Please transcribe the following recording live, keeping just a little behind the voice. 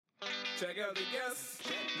Check out the guests.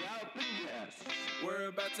 We're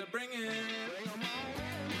about to bring in.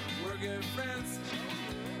 We're good friends.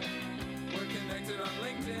 We're connected on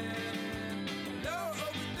LinkedIn. No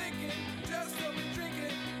overthinking, just over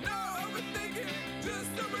drinking. No overthinking,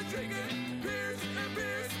 just over drinking. Beers and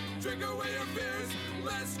beers, drink away your fears.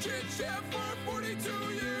 Let's chit chat for 42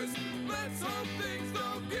 years. Let's hope things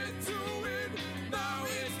don't get too weird. Now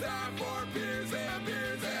it's time for beers and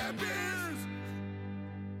beers and beers.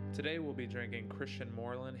 Today we'll be drinking Christian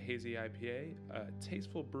Moreland Hazy IPA, a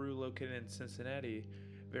tasteful brew located in Cincinnati,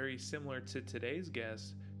 very similar to today's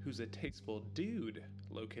guest, who's a tasteful dude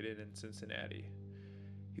located in Cincinnati.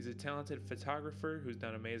 He's a talented photographer who's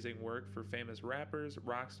done amazing work for famous rappers,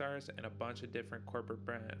 rock stars, and a bunch of different corporate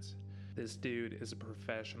brands. This dude is a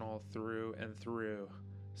professional through and through,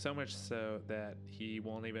 so much so that he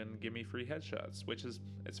won't even give me free headshots, which is,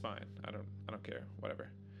 it's fine. I don't care,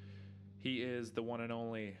 whatever. He is the one and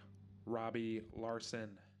only Robbie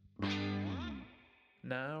Larsen.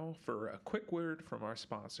 Now for a quick word from our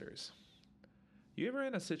sponsors. You ever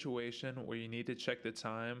in a situation where you need to check the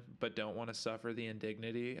time but don't want to suffer the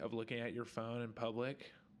indignity of looking at your phone in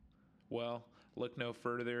public? Well, look no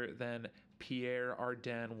further than Pierre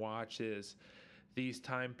Ardennes watches. These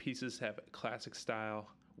timepieces have classic style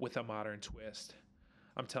with a modern twist.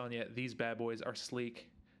 I'm telling you, these bad boys are sleek,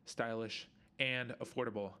 stylish, and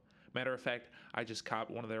affordable. Matter of fact, I just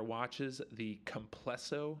copped one of their watches, the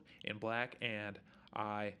Complesso in black, and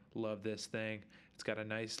I love this thing. It's got a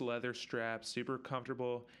nice leather strap, super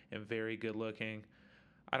comfortable, and very good looking.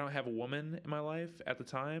 I don't have a woman in my life at the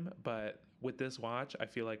time, but with this watch, I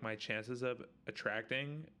feel like my chances of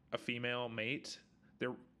attracting a female mate,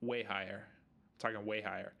 they're way higher. I'm talking way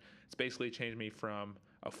higher. It's basically changed me from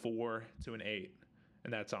a 4 to an 8,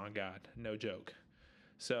 and that's on God, no joke.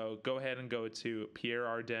 So go ahead and go to Pierre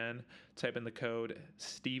Ardennes, type in the code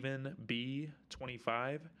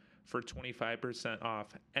StephenB25 for 25%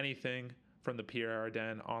 off anything from the Pierre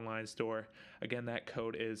Ardennes online store. Again, that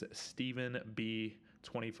code is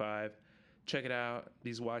StephenB25. Check it out.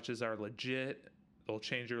 These watches are legit. They'll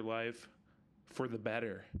change your life for the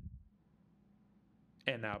better.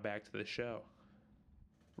 And now back to the show.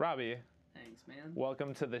 Robbie. Thanks, man.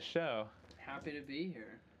 Welcome to the show. Happy to be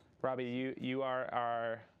here. Robbie, you are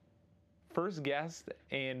our first guest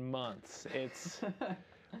in months. It's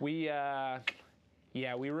we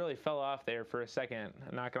really fell off there for a second.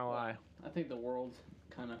 I'm not gonna lie. I think the world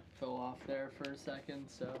kind of fell off there for a second.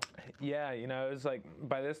 So yeah, it was like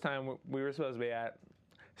by this time we were supposed to be at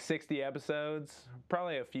 60 episodes,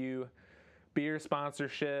 probably a few beer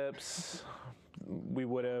sponsorships. We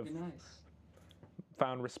would have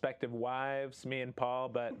found respective wives, me and Paul,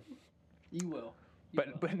 but you will.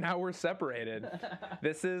 But now we're separated.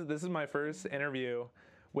 This is my first interview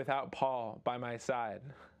without Paul by my side.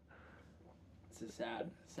 It's a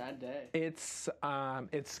sad day. It's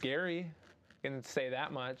scary. I can say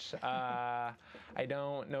that much. I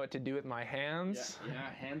don't know what to do with my hands. Yeah,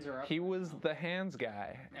 hands are up. He was the hands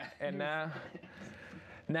guy, and now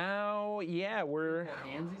we're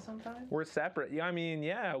handsy sometimes. We're separate. Yeah, I mean,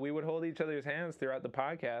 we would hold each other's hands throughout the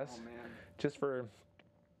podcast, just for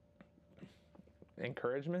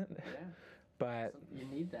encouragement. Yeah. But you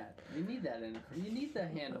need that. You need that you need the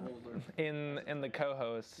hand holder in the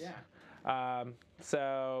co-host. Yeah.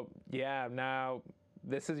 Now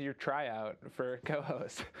this is your tryout for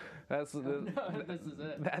co-host. This is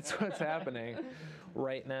it. That's what's happening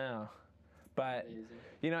right now. But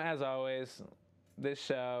as always, this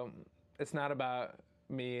show, it's not about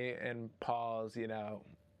me and Paul's,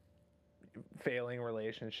 failing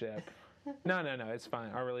relationship. No, it's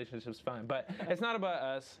fine. Our relationship's fine. But it's not about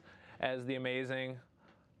us as the amazing,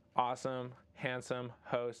 awesome, handsome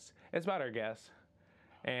hosts. It's about our guests.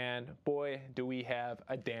 And boy, do we have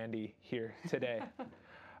a dandy here today.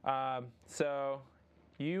 So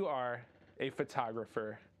you are a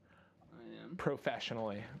photographer. I am.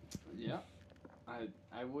 Professionally. Yeah. I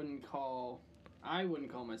wouldn't call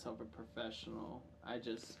myself a professional. I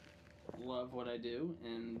just love what I do,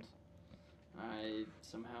 and I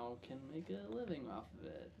somehow can make a living off of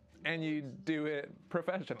it. And you do it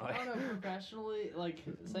professionally. I don't know, professionally, like,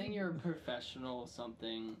 saying you're a professional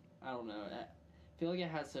something, I don't know, I feel like it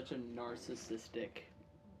has such a narcissistic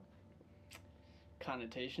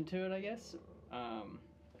connotation to it, I guess.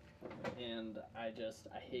 And I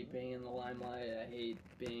hate being in the limelight. I hate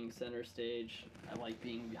being center stage. I like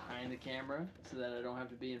being behind the camera so that I don't have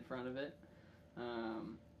to be in front of it. I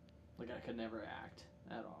could never act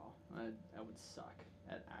at all. I would suck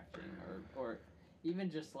at acting or even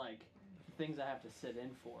just like things I have to sit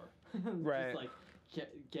in for. Right. Just like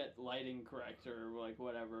get lighting correct or like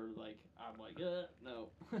whatever. Like I'm like no.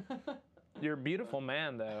 You're a beautiful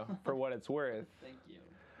man, though, for what it's worth. Thank you.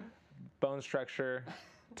 Bone structure,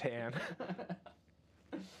 tan.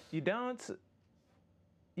 You don't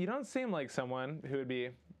seem like someone who would be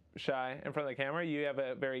shy in front of the camera. You have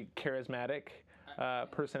a very charismatic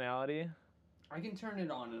personality. I can turn it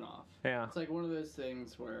on and off. Yeah. It's like one of those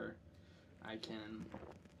things where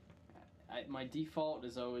my default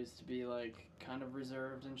is always to be like kind of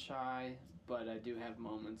reserved and shy, but I do have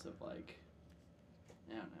moments of like,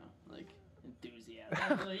 I don't know, like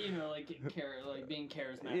enthusiasm, like, you know, like like being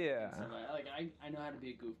charismatic. Yeah. And stuff. Like I know how to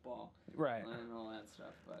be a goofball. Right. And all that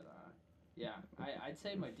stuff, but yeah, I'd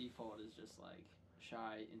say my default is just like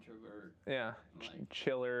shy, introvert. Yeah. Like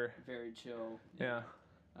chiller. Very chill. Yeah.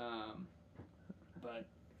 But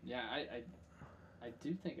yeah, I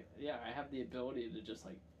do think I have the ability to just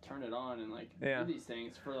like turn it on and like do these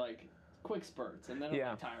things for like quick spurts, and then I'm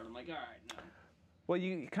like tired. I'm like, all right, no. Well,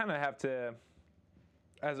 you kind of have to,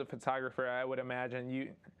 as a photographer, I would imagine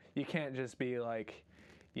you can't just be like,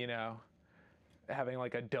 you know, having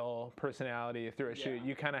like a dull personality through a shoot.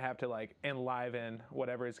 You kind of have to like enliven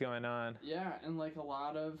whatever is going on. Yeah, and like a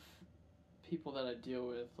lot of people that I deal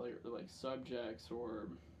with, like subjects, or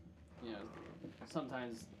you know,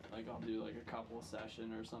 sometimes like I'll do like a couple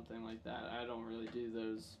session or something like that. I don't really do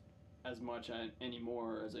those as much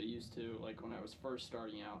anymore as I used to, like when I was first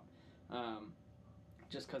starting out,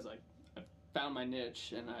 just because I found my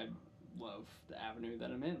niche and I love the avenue that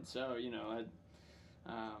I'm in. So, you know,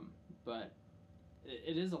 but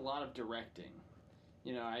it is a lot of directing.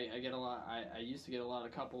 You know, I get a lot. I used to get a lot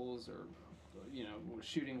of couples, or you know,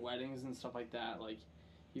 shooting weddings and stuff like that. Like,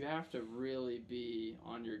 you have to really be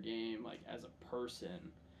on your game, like as a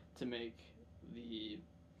person, to make the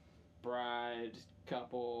bride,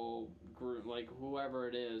 couple, group, like whoever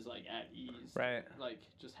it is, like at ease. Right. Like,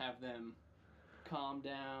 just have them calm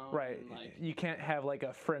down. Right. And, like, you can't have like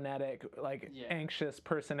a frenetic, like anxious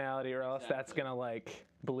personality, or else that's gonna like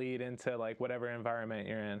bleed into like whatever environment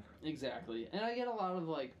you're in. Exactly. And I get a lot of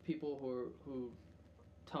like people who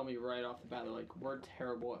tell me right off the bat, they're like, we're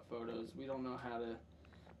terrible at photos. We don't know how to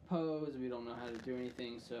pose. We don't know how to do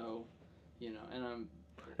anything. So, you know,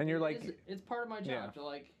 and you're like, it's part of my job to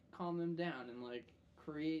like calm them down and like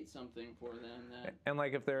create something for them that. And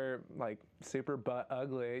like if they're like super butt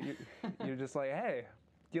ugly, you're just like, hey,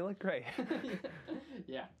 you look great.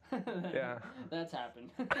 Yeah. Yeah. That's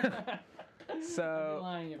happened. So. I'd be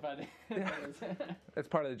lying if I did. Yeah, it's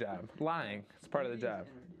part of the job. Lying. It's part of the job.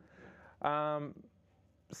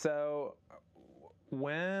 So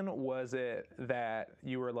when was it that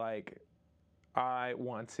you were like, I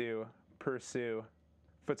want to pursue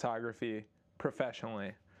photography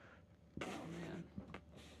professionally? Oh,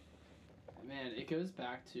 man, it goes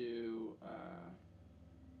back to,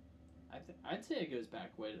 I'd say it goes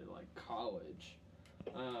back way to like college.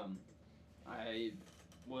 I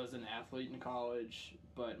was an athlete in college,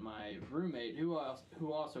 but my roommate, who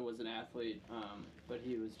also was an athlete, but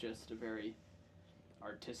he was just a very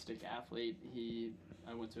artistic athlete.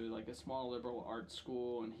 I went to like a small liberal arts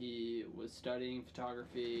school, and he was studying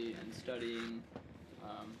photography and studying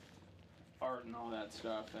art and all that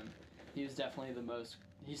stuff, and he was definitely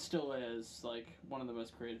he still is like one of the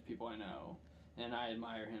most creative people I know, and I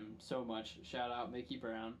admire him so much. Shout out Mickey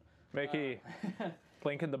Brown. Mickey,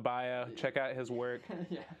 link in the bio. Check out his work.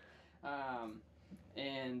 Yeah.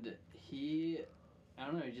 And I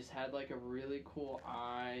don't know, he just had like a really cool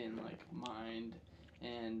eye and like mind,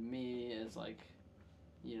 and me as like,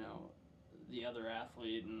 you know, the other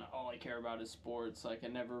athlete, and all I care about is sports. Like, I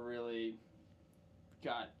never really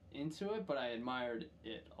got into it, but I admired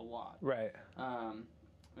it a lot. Right.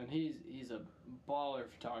 And he's a baller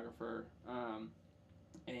photographer.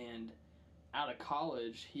 And out of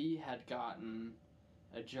college, he had gotten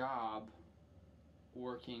a job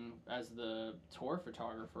working as the tour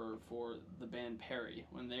photographer for the band Perry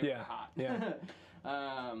when they were hot. Yeah.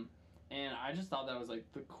 And I just thought that was like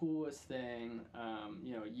the coolest thing.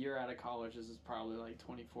 You know, a year out of college, this is probably like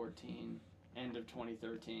 2014, end of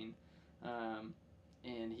 2013.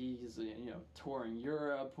 And he's, you know, touring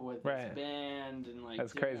Europe with his band, and like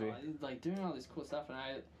that's crazy. Like doing all this cool stuff.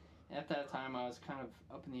 And at that time, I was kind of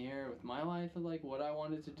up in the air with my life of like what I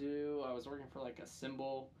wanted to do. I was working for like a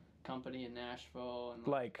cymbal company in Nashville, and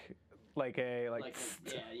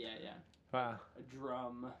yeah. Wow. A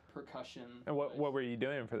drum, percussion. And what were you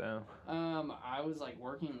doing for them? I was like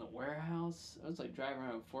working in the warehouse. I was like driving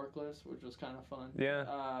around with forklifts, which was kind of fun.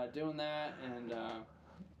 Yeah. Doing that, and I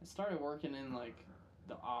started working in like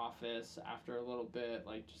the office after a little bit,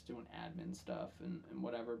 like just doing admin stuff and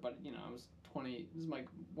whatever. But you know, I was 20. This is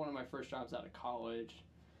one of my first jobs out of college.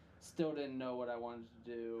 Still didn't know what I wanted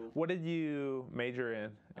to do. What did you major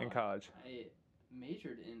in college? I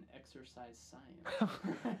majored in exercise science.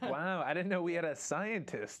 Wow, I didn't know we had a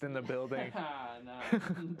scientist in the building. No,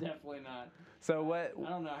 definitely not. So what? I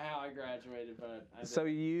don't know how I graduated, but I did. So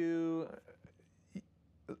you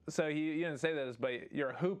didn't say this, but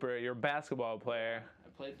you're a hooper. You're a basketball player. I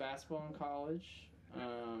played basketball in college,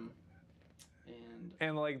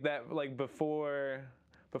 and like that, like before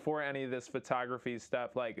any of this photography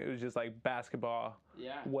stuff, like it was just like basketball.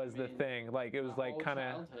 Yeah, was the thing. Like it was like kind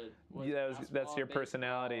of. That's your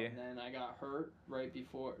personality. And then I got hurt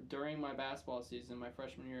during my basketball season, my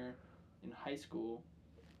freshman year in high school,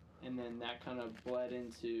 and then that kind of bled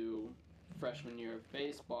into freshman year of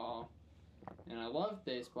baseball. And I loved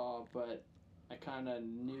baseball, but I kind of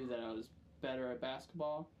knew that I was better at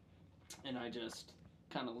basketball, and I just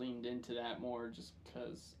kind of leaned into that more just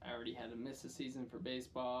because I already had to miss a season for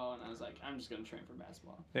baseball, and I was like, I'm just going to train for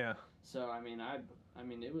basketball. Yeah. So, I mean,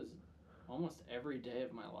 it was almost every day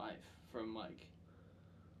of my life from, like,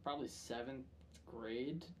 probably 7th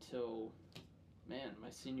grade till, my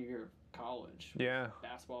senior year of college. Yeah.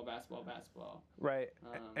 Basketball, basketball, basketball. Right.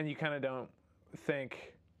 And you kind of don't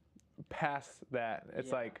think past that.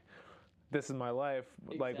 It's like, this is my life.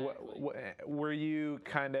 Exactly. Like, what were you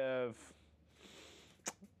kind of,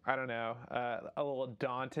 I don't know, a little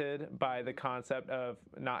daunted by the concept of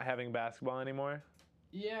not having basketball anymore?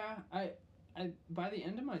 Yeah, I by the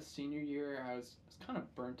end of my senior year, I was kind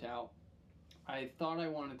of burnt out. I thought I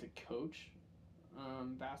wanted to coach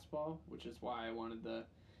basketball, which is why I wanted the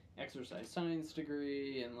exercise science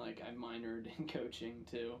degree, and like I minored in coaching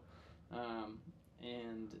too.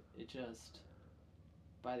 And it just,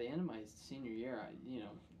 by the end of my senior year,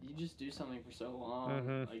 you just do something for so long.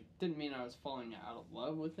 Mm-hmm. Like, didn't mean I was falling out of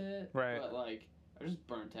love with it. Right. But like, I was just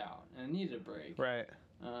burnt out and I needed a break. Right.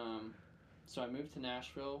 So I moved to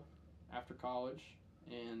Nashville after college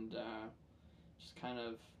and just kind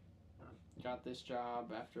of got this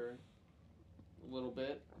job after a little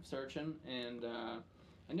bit of searching, and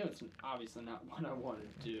I know it's obviously not what I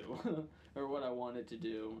wanted to do or what I wanted to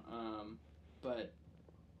do, but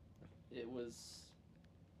it was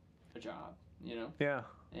a job, Yeah.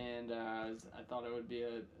 And I thought it would be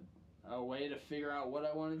a way to figure out what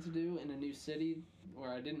I wanted to do in a new city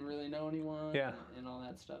where I didn't really know anyone. Yeah. And all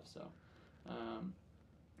that stuff. So,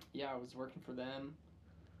 I was working for them,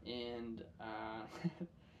 and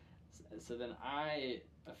so then I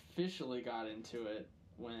officially got into it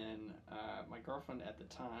when my girlfriend at the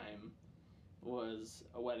time was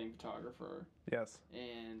a wedding photographer. Yes.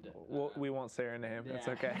 And we won't say her name. Yeah. It's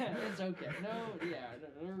okay. It's okay.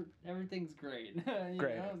 No, everything's great.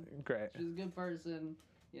 Great. Great. She's a good person.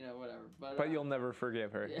 Whatever. But you'll never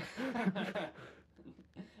forgive her. Yeah.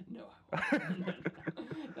 No, I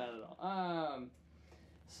won't. Not at all.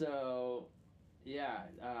 So,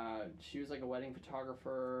 she was like a wedding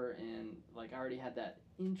photographer, and like I already had that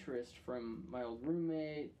interest from my old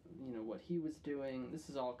roommate, what he was doing. This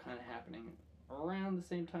is all kind of happening around the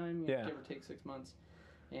same time, give or take 6 months.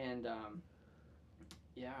 And,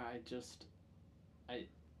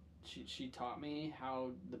 she taught me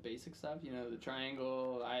how the basic stuff, the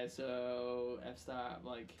triangle, ISO, f-stop,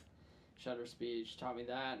 like shutter speed. She taught me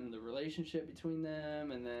that and the relationship between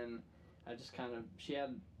them. And then I just she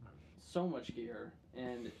had so much gear,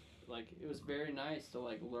 and like it was very nice to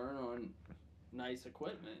like learn on nice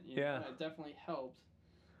equipment. It definitely helped.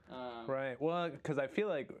 Right. Well, because I feel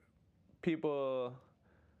like people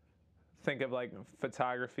think of like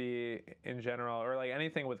photography in general, or like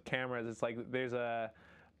anything with cameras, it's like there's a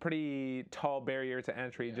pretty tall barrier to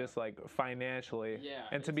entry, just like financially. Yeah.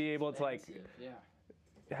 And to be able to like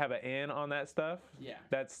have an in on that stuff. Yeah.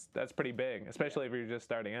 That's pretty big, especially if you're just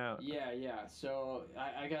starting out. Yeah. So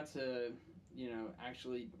I got to,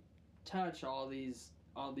 actually touch all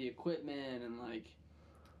the equipment, and like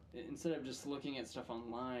instead of just looking at stuff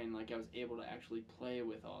online, like I was able to actually play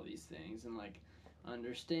with all these things and like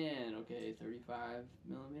understand, okay, 35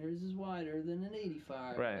 millimeters is wider than an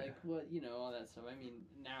 85. Right. Like what, all that stuff. I mean,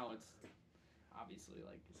 now it's obviously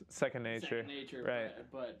like second nature. Right.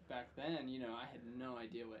 But back then, I had no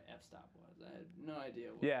idea what f-stop was. I had no idea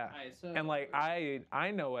what ISO and like was.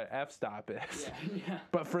 I know what f-stop is. Yeah.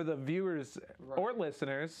 But for the viewers or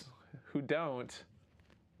listeners who don't,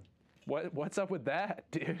 what's up with that,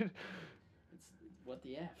 dude? It's what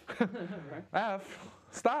the F? Right? F.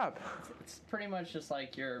 Stop. It's pretty much just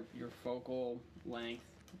like your focal length,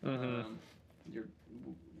 your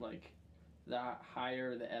like the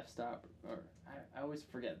higher the f-stop, or I always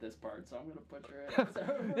forget this part, so I'm going to butcher it.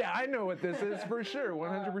 So, Yeah, I know what this is for sure,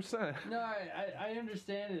 100%. no, I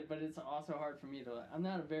understand it, but it's also hard for me to, I'm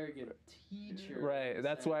not a very good teacher. Right,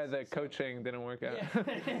 that's why the coaching didn't work out.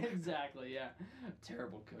 Yeah, exactly, yeah.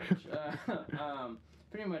 Terrible coach.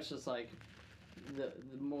 Pretty much just like the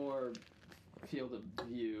more field of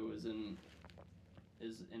view is in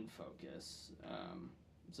focus.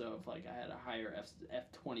 So if like I had a higher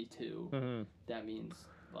F22, that means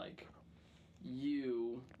like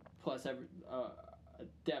you plus a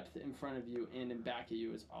depth in front of you and in back of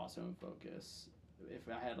you is also in focus. If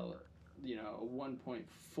I had a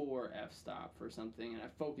 1.4 f-stop for something and I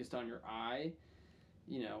focused on your eye,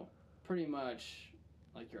 pretty much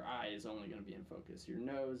like your eye is only going to be in focus. Your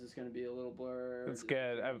nose is going to be a little blurred. It's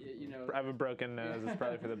good. I have a broken nose. It's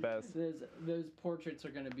probably for the best. Those portraits are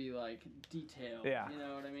going to be like detailed. Yeah. You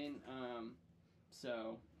know what I mean?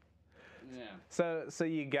 So, yeah. So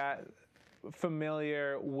you got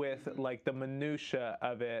familiar with like the minutia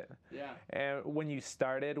of it. Yeah. And when you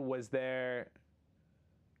started, was there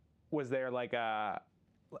like a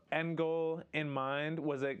end goal in mind?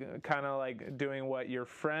 Was it kind of like doing what your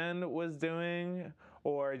friend was doing,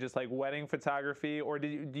 or just like wedding photography, or do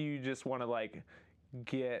you just want to like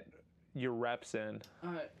get your reps in?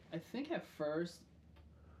 I think at first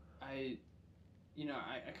I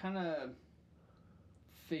kind of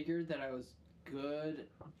figured that I was good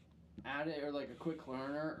at it, or like a quick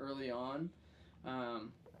learner early on,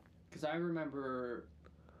 because I remember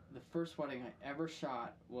the first wedding I ever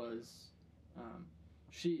shot was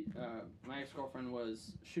my ex-girlfriend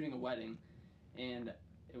was shooting a wedding, and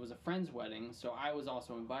it was a friend's wedding, so I was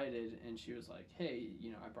also invited, and she was like, hey,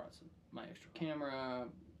 I brought my extra camera,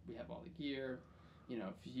 we have all the gear, if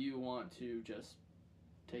you want to just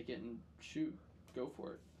take it and shoot, go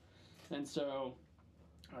for it. And so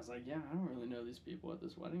I was like, yeah, I don't really know these people at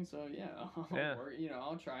this wedding, so yeah,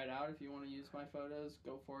 I'll try it out. If you want to use my photos,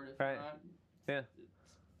 go for it. If not, yeah,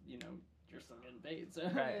 you're still getting paid, so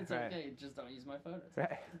it's right. okay. Just don't use my photos.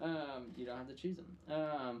 Right. You don't have to choose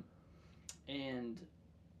them. And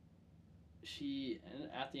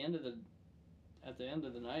at the end of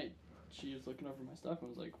the night, she was looking over my stuff and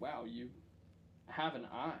was like, "Wow, you have an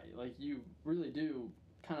eye. Like you really do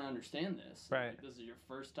kind of understand this. Right. Like, this is your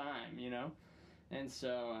first time, And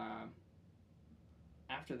so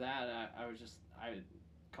after that, I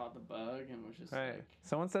caught the bug and was just right. like,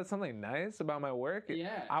 someone said something nice about my work.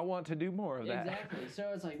 Yeah, I want to do more of that. Exactly.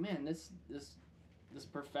 So it's like, man, this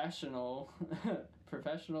professional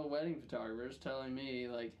wedding photographer is telling me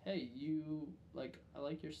like, hey, I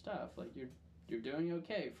like your stuff. Like you're doing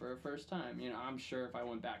okay for a first time. I'm sure if I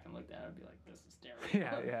went back and looked at it, I'd be like, this is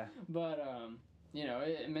terrible. Yeah. But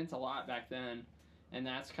it meant a lot back then, and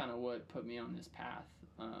that's kind of what put me on this path.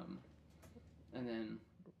 And then.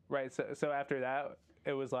 Right. So after that,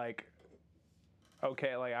 it was like,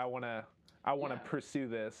 okay, like I wanna pursue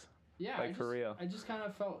this. Yeah. For real. I just kind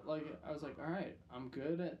of felt like I was like, all right, I'm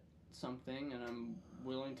good at something, and I'm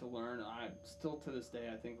willing to learn. I still to this day,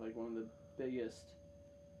 I think like one of the biggest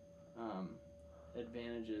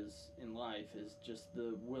advantages in life is just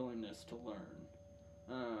the willingness to learn.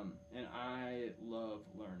 And I love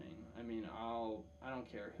learning. I mean, I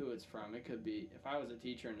don't care who it's from. It could be if I was a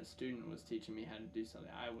teacher and a student was teaching me how to do something,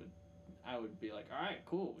 I would be like, all right,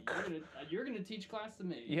 cool. You're gonna teach class to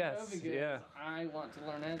me. Yes. Because I want to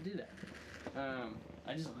learn how to do that.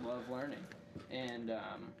 I just love learning, and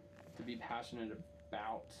to be passionate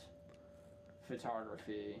about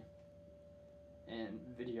photography and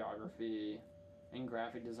videography and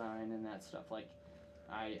graphic design and that stuff. Like,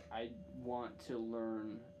 I want to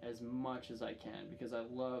learn as much as I can because I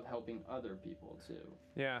love helping other people too.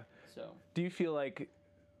 Yeah. So. Do you feel like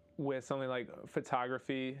with something like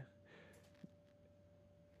photography,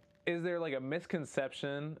 is there like a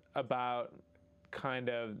misconception about kind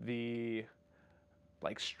of the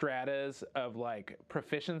like stratas of like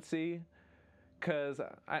proficiency? Because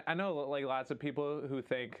I know like lots of people who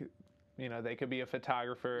think, they could be a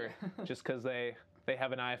photographer just because they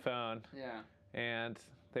have an iPhone. Yeah. And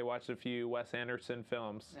they watched a few Wes Anderson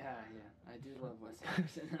films. Yeah. I do love Wes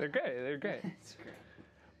Anderson. They're great. It's great.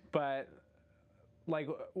 But like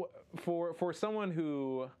for someone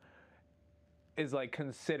who is like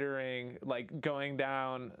considering like going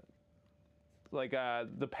down like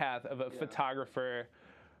the path of a photographer,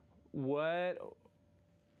 what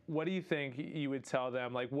do you think you would tell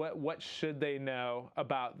them? Like what should they know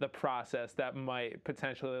about the process that might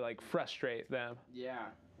potentially like frustrate them? Yeah.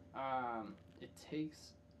 It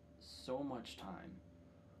takes so much time,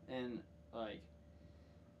 and like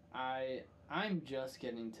I'm just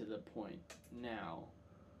getting to the point now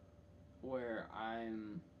where I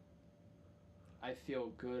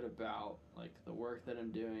feel good about like the work that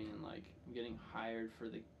I'm doing and like I'm getting hired for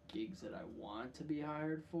the gigs that I want to be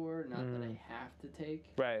hired for, not that I have to take.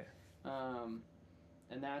 Right.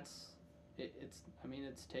 And that's it's I mean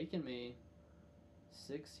it's taken me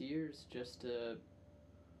 6 years just to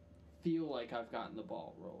feel like I've gotten the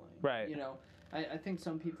ball rolling. Right. You know, I think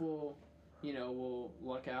some people, you know, will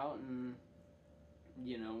luck out and,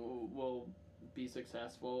 you know, will be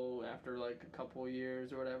successful after like a couple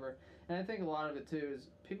years or whatever. And I think a lot of it too is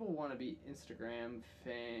people want to be Instagram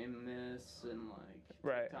famous and like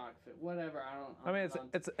TikTok whatever. I mean,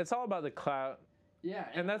 it's all about the clout. Yeah,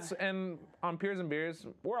 and on Peers and Beers,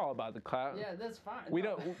 we're all about the clout. Yeah, that's fine. We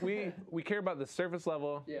don't we care about the surface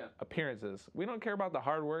level appearances. We don't care about the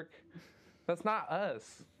hard work. That's not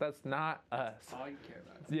us. That's not us. All you care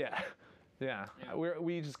about. Yeah.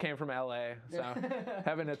 We just came from LA, so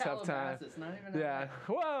having a tough time. It's not even LA.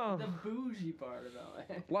 Well, the bougie part of LA.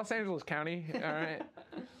 Los Angeles County, all right.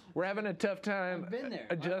 We're having a tough time I've been there.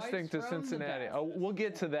 adjusting to Cincinnati. Oh, we'll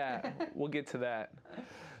get to that. We'll get to that.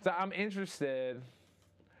 So I'm interested.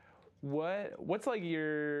 What's like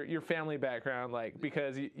your family background like?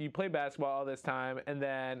 Because you played basketball all this time, and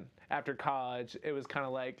then after college, it was kind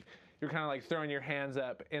of like you're kind of like throwing your hands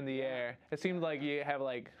up in the air. It seemed like you have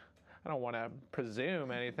like, I don't want to presume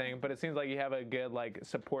anything, but it seems like you have a good like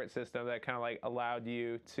support system that kind of like allowed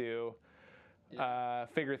you to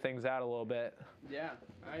figure things out a little bit. Yeah,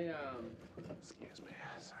 Excuse me,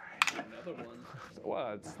 sorry. Another one.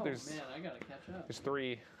 Well, man, I gotta catch up. There's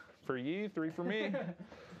 3 for you, 3 for me.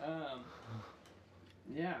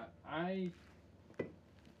 Yeah, my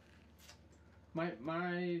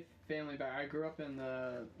family I grew up in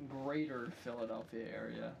the greater Philadelphia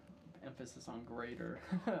area. Emphasis on greater.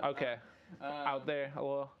 Okay. Out there a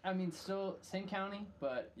little. I mean, still same county,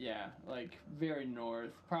 but yeah, like very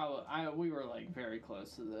north. Probably we were like very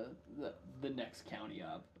close to the next county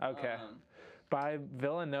up. Okay. By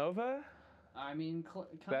Villanova? I mean,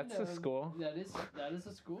 that's a school. That is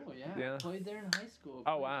a school. Yeah. Played there in high school.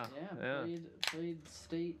 Oh wow. Yeah. Played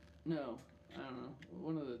state. No, I don't know.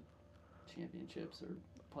 One of the championships or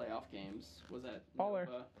playoff games was at Baller.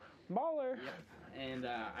 Nova. Baller. Yep. And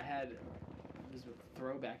I had, it was a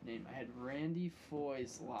throwback name. I had Randy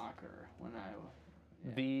Foy's locker when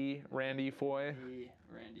The Randy Foy. The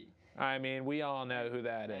Randy. I mean, we all know who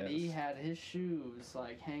that is. And he had his shoes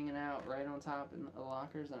like hanging out right on top in the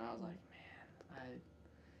lockers, and I was like, man,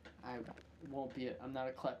 I won't be. I'm not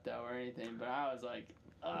a klepto or anything, but I was like,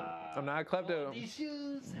 I'm not a klepto. These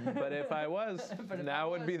shoes. But if I was, now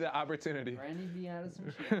would be the opportunity. Randy be out of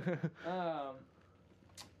some shoes.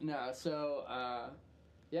 No, so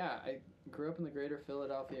yeah, I grew up in the greater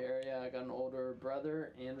Philadelphia area. I got an older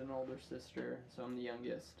brother and an older sister, so I'm the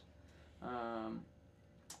youngest.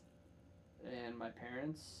 And my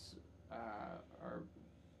parents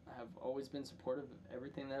have always been supportive of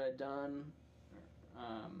everything that I've done.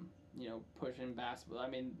 You know, pushing basketball. I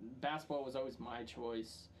mean, basketball was always my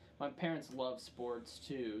choice. My parents love sports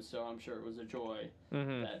too, so I'm sure it was a joy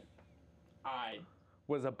that I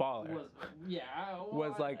was a baller.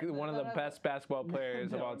 Was like one of the best basketball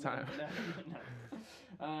players of all time.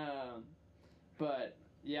 No. But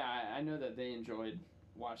yeah, I know that they enjoyed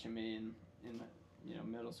watching me in you know,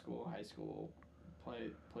 middle school, high school,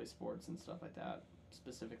 play sports and stuff like that,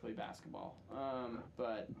 specifically basketball.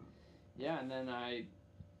 But yeah, and then I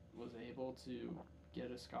was able to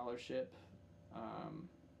get a scholarship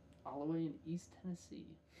all the way in East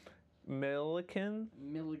Tennessee. Milligan?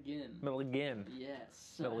 Yes.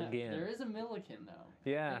 Milligan. There is a Milligan, though.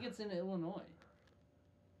 Yeah. I think it's in Illinois.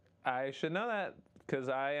 I should know that because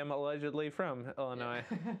I am allegedly from Illinois.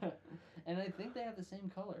 Yeah. And I think they have the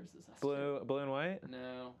same colors as us. Blue and white?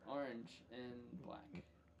 No, orange and black.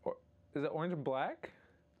 Is it orange and black?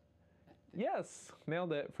 Yes.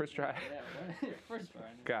 Nailed it. First try. Yeah, first try.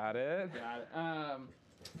 Got it.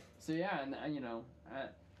 So yeah, and you know,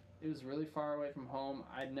 it was really far away from home.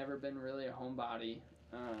 I'd never been really a homebody.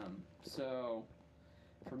 So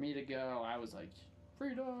for me to go, I was like,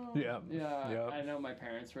 freedom. Yeah. I know my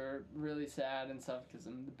parents were really sad and stuff because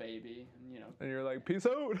I'm the baby, and you know. And you're like, peace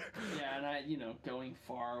out. Yeah, and you know, going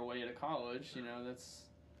far away to college, you know, it's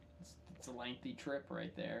a lengthy trip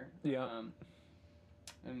right there. Yeah.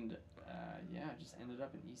 And I just ended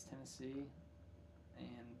up in East Tennessee,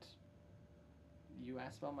 and you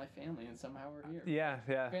asked about my family, and somehow we're here.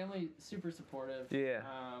 Yeah. Family super supportive. Yeah.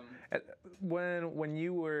 When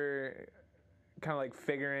you were kind of like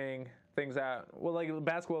figuring things out, well, like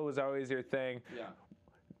basketball was always your thing. Yeah.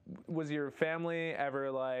 Was your family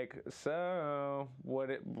ever like, so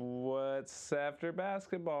what's after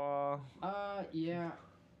basketball? Yeah.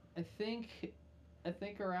 I think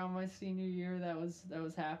around my senior year that was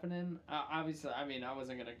happening. Obviously, I mean, I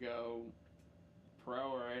wasn't gonna go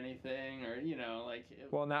pro or anything, or like.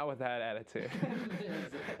 Well, not with that attitude.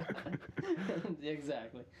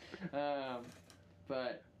 Exactly.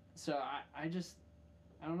 But so I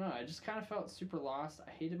don't know. I just kind of felt super lost.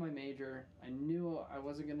 I hated my major. I knew I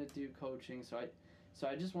wasn't gonna do coaching, so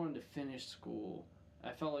I just wanted to finish school.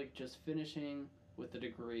 I felt like just finishing with a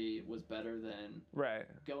degree was better than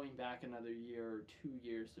going back another year or 2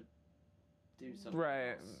 years to do something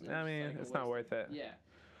else. I mean, it's not worth it. Yeah.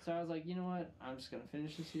 So I was like, you know what? I'm just going to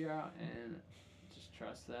finish this year out and just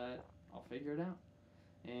trust that I'll figure it out.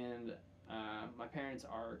 And my parents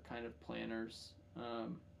are kind of planners.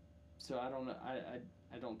 So I don't know. I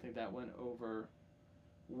don't think that went over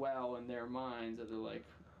well in their minds, that they're like,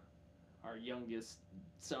 our youngest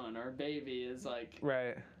son, our baby is like,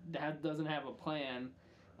 dad doesn't have a plan.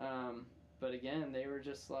 But again, they were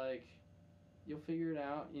just like, you'll figure it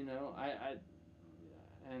out,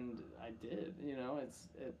 and I did,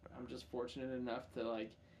 I'm just fortunate enough to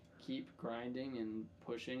like keep grinding and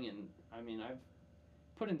pushing. And I mean, I've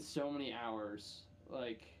put in so many hours,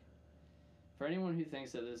 like, for anyone who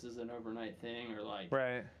thinks that this is an overnight thing, or like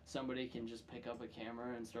somebody can just pick up a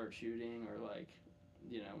camera and start shooting, or like,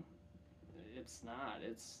 it's not.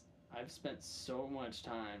 I've spent so much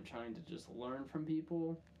time trying to just learn from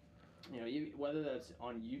people. Whether that's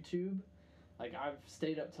on YouTube, like I've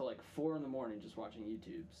stayed up till like 4 a.m. just watching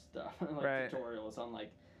YouTube stuff, like tutorials on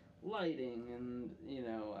like lighting and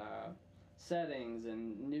settings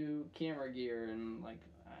and new camera gear, and like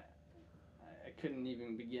I couldn't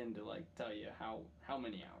even begin to like tell you how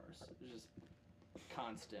many hours. It's just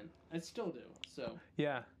constant. I still do. So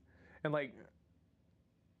yeah, and like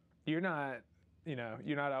you're not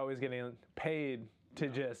always getting paid to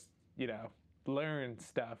just learn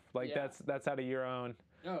stuff. Like that's out of your own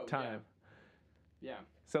time. Yeah.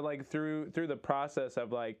 So like through the process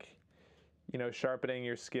of like sharpening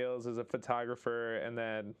your skills as a photographer, and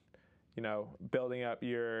then building up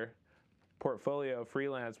your portfolio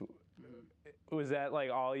freelance, was that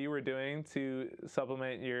like all you were doing to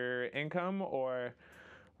supplement your income, or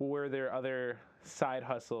were there other side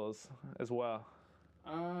hustles as well?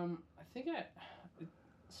 I think it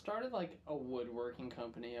started like a woodworking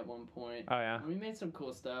company at one point. Oh yeah. We made some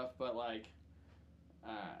cool stuff, but like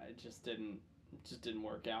it just didn't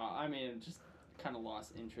work out. I mean, it just kind of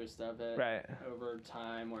lost interest of it over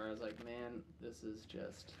time, where I was like, man, this is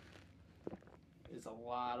a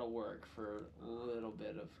lot of work for a little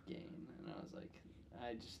bit of gain. And I was like,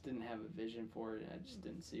 I just didn't have a vision for it. I just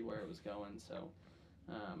didn't see where it was going. So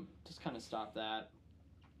just kind of stopped that.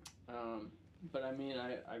 But I mean,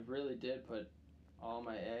 I really did put all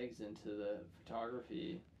my eggs into the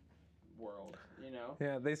photography world,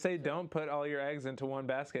 Yeah, they say don't put all your eggs into one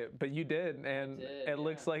basket, but you did, and it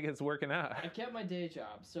looks like it's working out. I kept my day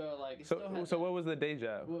job, so like. So what was the day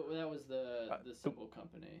job? Well, that was the simple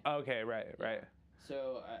company. Okay, right.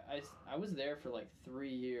 So I was there for like 3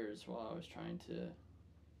 years while I was trying to.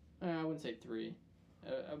 I wouldn't say 3.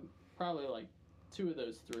 Probably like 2 of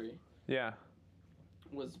those 3. Yeah.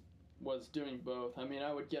 Was doing both. I mean,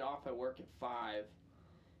 I would get off at work at 5,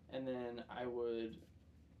 and then I would,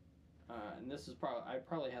 and this is I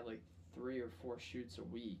probably had like 3 or 4 shoots a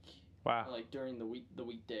week. Wow. Like during the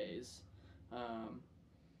weekdays,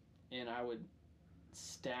 and I would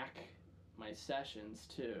stack my sessions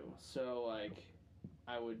too. So like,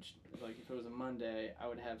 I would like if it was a Monday, I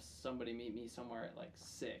would have somebody meet me somewhere at like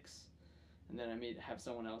 6, and then have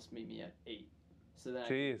someone else meet me at 8. So then I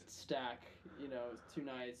could stack, 2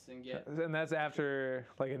 nights and get. And that's after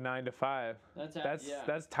like a 9 to 5.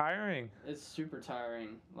 That's tiring. It's super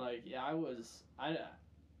tiring. Like I'm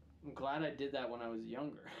glad I did that when I was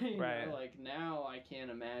younger. Like now I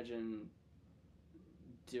can't imagine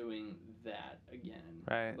doing that again.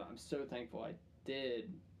 Right. But I'm so thankful I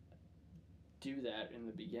did do that in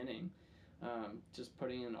the beginning. Just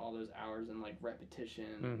putting in all those hours and like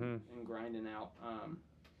repetition and grinding out.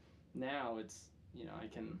 Now it's. I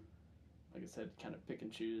can, like I said, kind of pick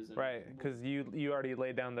and choose. Right, because you already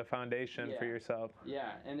laid down the foundation for yourself.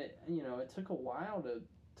 Yeah, and it took a while to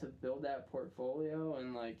build that portfolio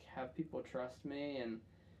and like have people trust me, and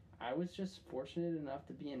I was just fortunate enough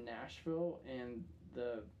to be in Nashville, and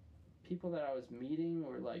the people that I was meeting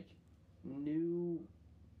were like new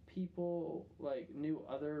people, like new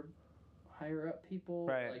other higher up people,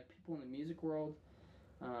 like people in the music world,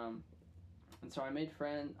 and so I made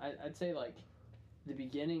friends. I'd say like the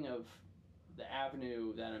beginning of the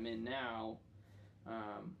avenue that I'm in now,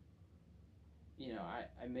 I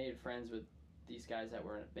made friends with these guys that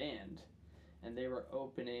were in a band, and they were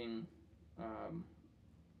opening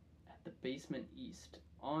the Basement East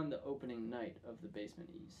on the opening night of the Basement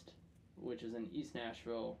East, which is in East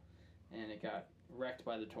Nashville, and it got wrecked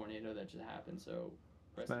by the tornado that just happened. So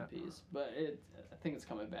rest in peace. But I think it's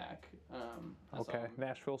coming back. Okay,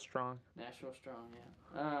 Nashville strong. Nashville strong,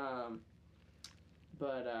 yeah.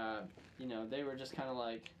 But you know, they were just kind of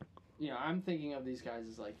like, you know, I'm thinking of these guys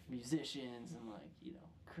as like musicians and like, you know,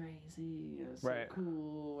 crazy, you know, so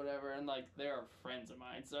cool, whatever, and like they are friends of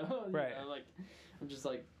mine, so you know, like I'm just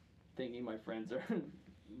like thinking my friends are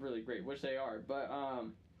really great, which they are, but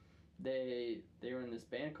they were in this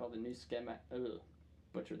band called the New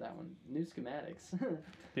butchered that one, New Schematics.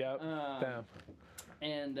 Yep. Damn.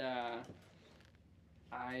 And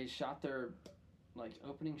I shot their like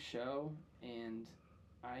opening show, and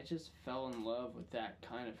I just fell in love with that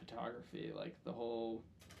kind of photography, like the whole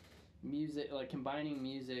music, like combining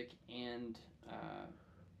music and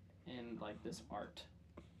like this art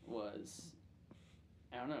was,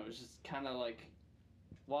 I don't know, it was just kind of like,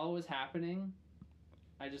 while it was happening,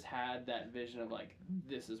 I just had that vision of like,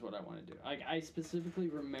 this is what I want to do. Like I specifically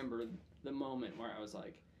remember the moment where I was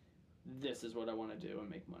like, this is what I want to do and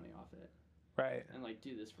make money off it. Right. And like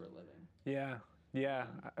do this for a living. Yeah. Yeah.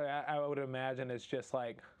 I would imagine it's just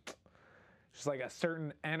like a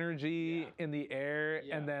certain energy in the air,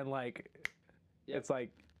 and then like it's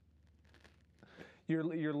like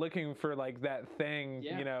you're looking for like that thing,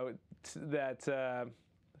 you know, that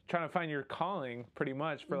trying to find your calling pretty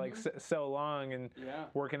much for like so long, and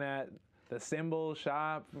working at the cymbal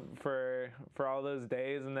shop for all those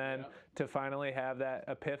days, and then to finally have that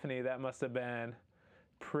epiphany, that must have been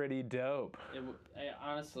pretty dope.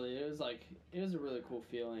 Honestly, it was a really cool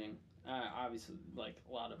feeling. Obviously, like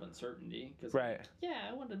a lot of uncertainty, because I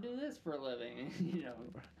want to do this for a living. You know,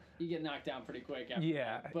 you get knocked down pretty quick after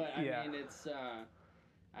that. But I mean, it's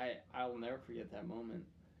I will never forget that moment.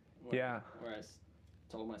 Where I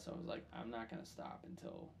told myself, I was like, I'm not gonna stop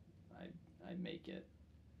until I make it,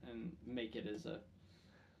 and make it is a.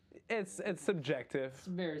 It's subjective. It's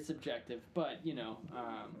very subjective, but you know.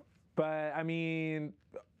 But I mean,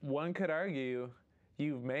 one could argue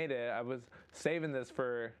you've made it. I was saving this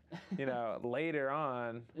for, you know, later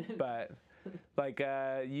on, but like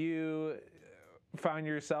you found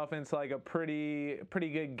yourself into like a pretty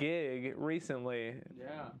good gig recently.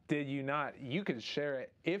 Yeah. Did you not? You can share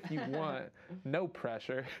it if you want. No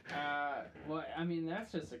pressure. Well, I mean,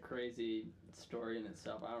 that's just a crazy story in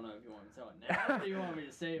itself. I don't know if you want me to tell it now, or do you want me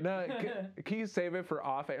to save it? No, can you save it for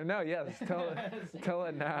off air? No, yes, tell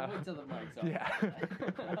it now. Wait till the mic's off. Yeah.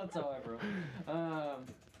 I'll tell everyone.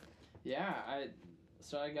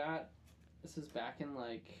 So I got, this is back in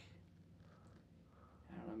like,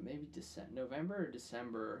 I don't know, maybe November or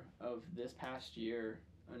December of this past year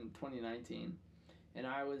in 2019, and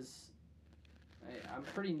I'm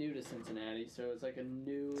pretty new to Cincinnati, so it's like a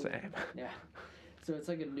new. Same. Yeah. So it's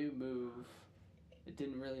like a new move. It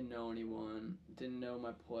didn't really know anyone. Didn't know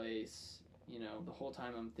my place. You know, the whole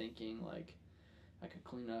time I'm thinking like, I could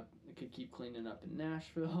keep cleaning up in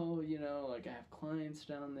Nashville. You know, like I have clients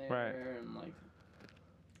down there, and like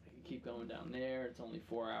I could keep going down there. It's only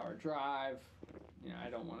 4-hour drive. You know,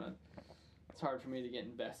 I don't want to. It's hard for me to get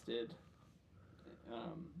invested.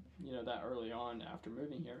 You know, that early on after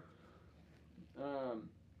moving here.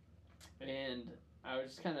 And I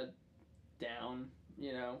was just kind of down,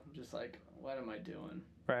 you know, just like, what am I doing?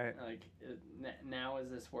 Right. Like, now is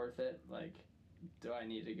this worth it? Like, do I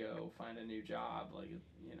need to go find a new job? Like,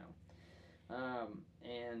 you know.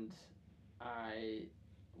 And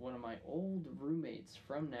one of my old roommates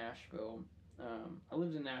from Nashville, I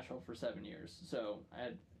lived in Nashville for 7 years, so I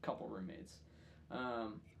had a couple roommates.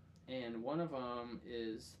 And one of them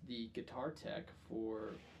is the guitar tech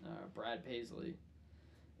for Brad Paisley.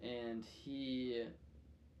 And he,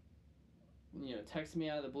 you know, texted me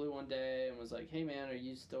out of the blue one day and was like, hey man, are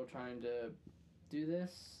you still trying to do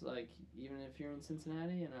this? Like, even if you're in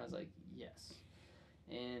Cincinnati? And I was like, yes.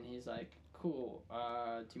 And he's like, cool,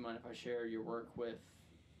 do you mind if I share your work with,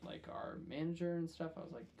 like, our manager and stuff? I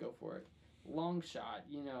was like, go for it. Long shot,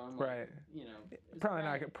 you know. I'm like, you know, probably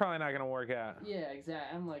not gonna work out. Yeah,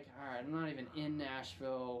 exactly. I'm like, all right, I'm not even in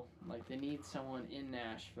Nashville. Like, they need someone in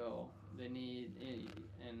Nashville. They need,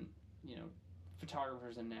 and you know,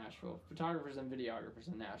 photographers in Nashville, photographers and videographers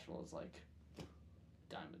in Nashville is like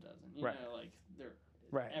dime a dozen. You know, like they're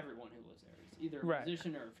everyone who lives there is either a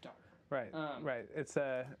musician or a photographer. Right. Right. It's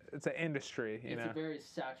an industry. It's a very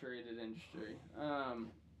saturated industry.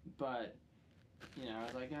 But you know, I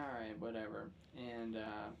was like, all right, whatever. And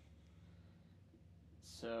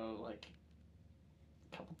so like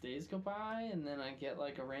a couple days go by, and then I get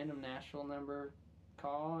like a random Nashville number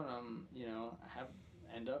call, and I'm, you know, I have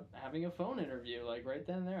end up having a phone interview, like right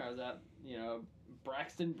then and there. I was at,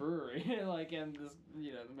 Braxton Brewery, like, and this,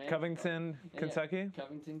 the man. Covington, Kentucky? Yeah,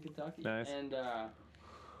 Covington, Kentucky. Nice. And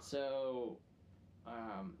so,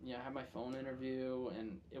 I had my phone interview,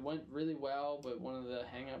 and it went really well, but one of the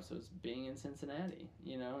hang-ups was being in Cincinnati,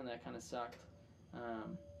 and that kind of sucked.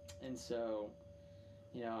 And so,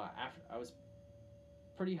 after I was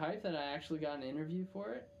pretty hyped that I actually got an interview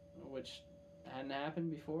for it, which hadn't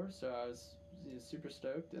happened before, so I was super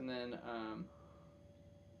stoked. And then,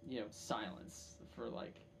 silence for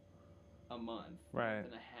like a month and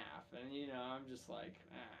a half, and I'm just like,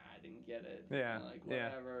 I didn't get it. Yeah. Like,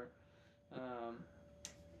 whatever. Time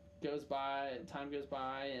goes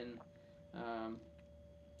by, and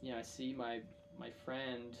I see my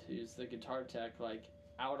friend who's the guitar tech, like,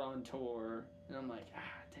 out on tour, and I'm like,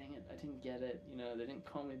 dang it, I didn't get it. They didn't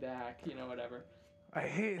call me back. Whatever. I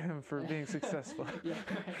hate him for being successful. Yeah.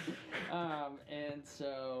 And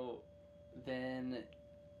so then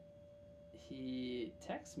he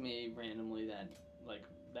texted me randomly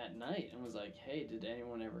that night and was like, hey, did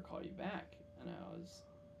anyone ever call you back? And I was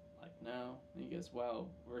like, no. And he goes, well,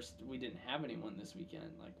 we didn't have anyone this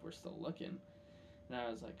weekend. Like, we're still looking. And I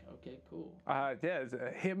was like, okay, cool.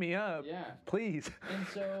 Hit me up. Yeah. Please. And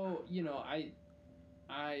so,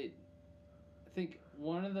 I think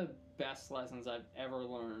one of the best lessons I've ever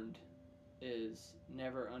learned is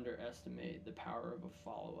never underestimate the power of a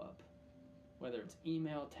follow-up. Whether it's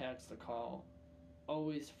email, text, a call,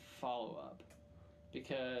 always follow up.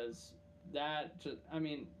 Because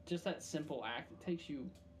just that simple act, it takes you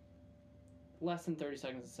less than 30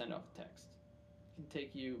 seconds to send off a text. It can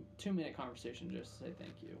take you 2-minute conversation just to say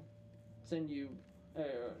thank you. Send you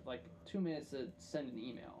 2 minutes to send an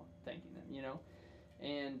email thanking them,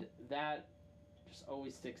 And that just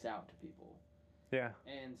always sticks out to people. Yeah.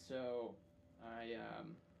 And so I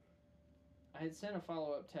had sent a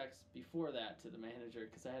follow-up text before that to the manager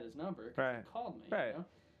because I had his number. Right. He called me. Right.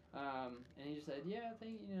 And he just said, yeah, I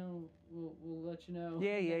think, we'll let you know.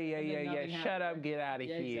 Yeah. Shut up, get out of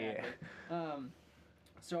here. Exactly.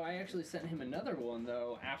 So I actually sent him another one,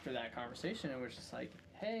 though, after that conversation. It was just like,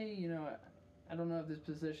 hey, I don't know if this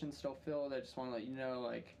position's still filled. I just want to let you know,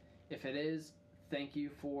 like, if it is, thank you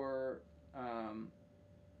for,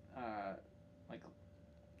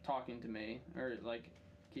 talking to me, or, like,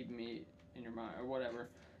 keeping me in your mind, or whatever.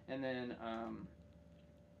 And then,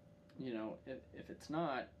 if it's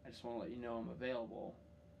not, I just want to let you know I'm available.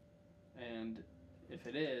 And if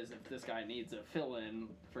it is, if this guy needs a fill-in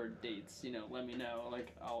for dates, let me know.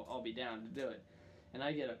 Like, I'll be down to do it. And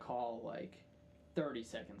I get a call, like, 30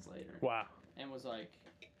 seconds later. Wow. And was like,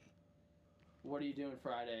 what are you doing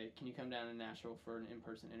Friday? Can you come down to Nashville for an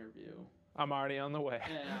in-person interview? I'm already on the way.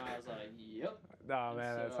 And I was like, yep. Oh,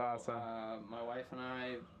 man, that's awesome. My wife and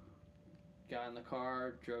I got in the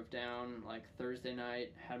car, drove down, like, Thursday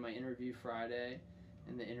night, had my interview Friday.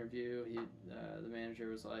 In the interview, the manager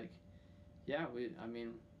was like, yeah,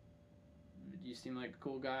 you seem like a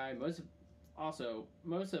cool guy.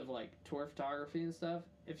 Most of like tour photography and stuff,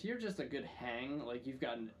 if you're just a good hang, like, you've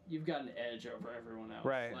got an edge over everyone else.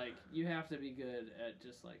 Right. Like, you have to be good at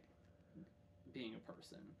just, like, being a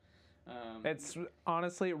person. It's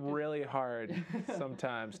honestly really hard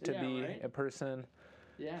sometimes to be a person.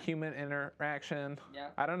 Yeah. Human interaction. Yeah.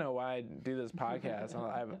 I don't know why I do this podcast.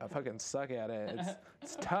 I fucking suck at it.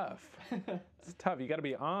 It's tough. It's tough. You got to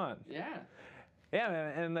be on. Yeah. Yeah,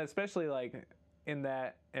 man, and especially like in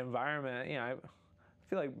that environment, I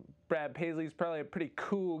feel like Brad Paisley's probably a pretty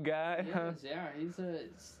cool guy. He is, yeah. He's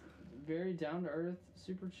very down to earth,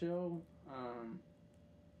 super chill.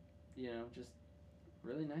 Just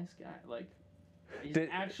really nice guy. Like, he's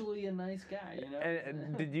actually a nice guy,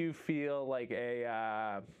 And did you feel like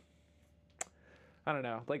I don't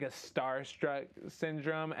know, like a starstruck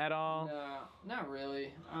syndrome at all? No, not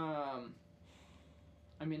really. I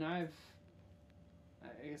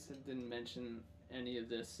guess I didn't mention any of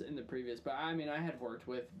this in the previous, but I had worked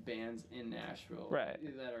with bands in Nashville, right,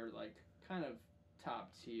 that are like kind of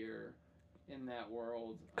top tier in that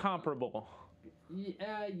world. Comparable.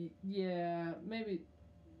 Yeah, maybe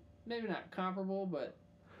not comparable, but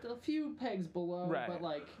a few pegs below, right. But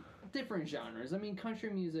like different genres.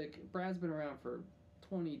 Country music, Brad's been around for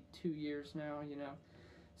 22 years now,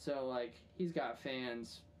 so like he's got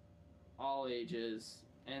fans all ages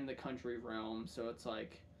and the country realm, so it's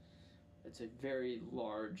like it's a very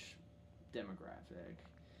large demographic.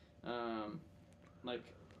 Like,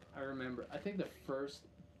 I remember, I think the first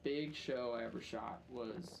big show I ever shot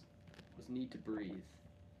was Need to Breathe.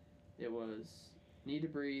 It was Need to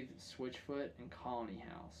Breathe, Switchfoot, and Colony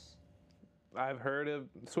House. I've heard of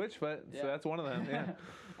Switchfoot, so that's one of them. Yeah.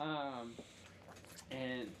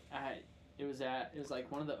 and it was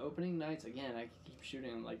like one of the opening nights. Again, I keep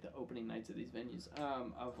shooting like the opening nights of these venues.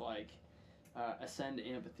 Of like Ascend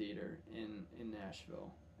Amphitheater in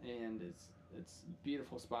Nashville, and it's a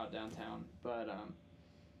beautiful spot downtown. But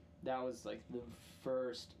that was like the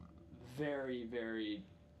first very, very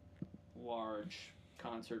large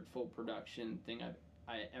concert, full production thing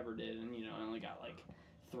I ever did, and I only got like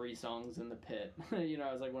 3 songs in the pit.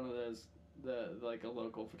 I was like one of those like a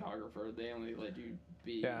local photographer. They only let you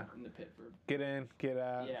be in the pit for get in, get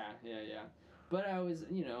out. Yeah. But I was,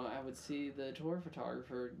 I would see the tour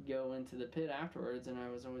photographer go into the pit afterwards, and I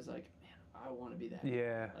was always like, man, I want to be that.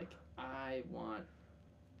 Yeah. Like I want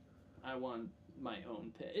my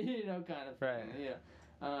own pit, kind of thing. Right. Yeah.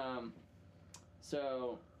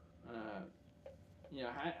 So,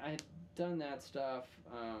 I had done that stuff.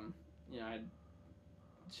 I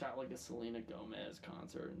shot like a Selena Gomez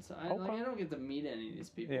concert and so I don't get to meet any of these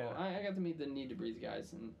people. Yeah. I got to meet the Need to Breathe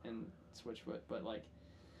guys and Switchfoot, but like,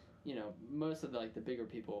 most of the bigger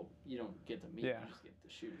people you don't get to meet. Yeah. You just get to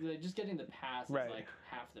shoot. Like, just getting the pass Right. is like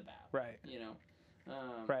half the battle. Right.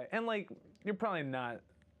 Right. And like you're probably not,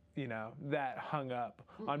 that hung up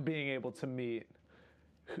on being able to meet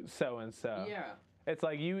so and so. Yeah. It's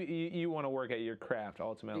like you want to work at your craft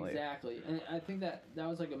ultimately. Exactly. And I think that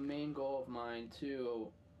was like a main goal of mine too,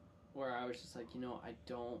 where I was just like,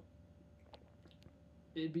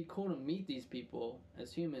 it'd be cool to meet these people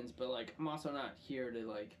as humans, but like I'm also not here to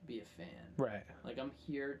like be a fan. Right. Like I'm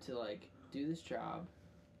here to like do this job,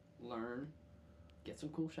 learn, get some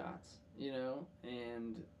cool shots,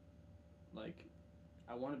 and like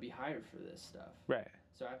I want to be hired for this stuff. Right.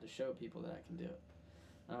 So I have to show people that I can do it.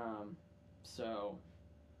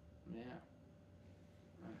 Yeah.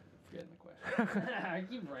 I'm forgetting the question. I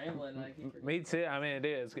keep rambling. Me too. I mean, it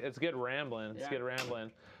is. It's good rambling. It's good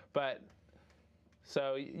rambling. But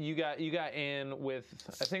so you got in with.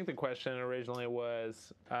 I think the question originally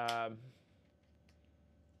was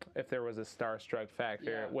if there was a starstruck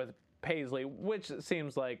factor with Paisley, which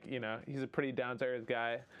seems like he's a pretty down to earth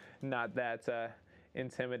guy, not that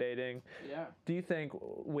intimidating. Yeah. Do you think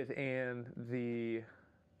within the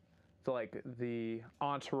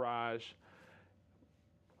entourage,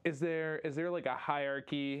 is there like a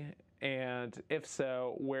hierarchy, and if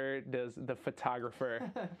so, where does the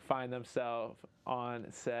photographer find themselves on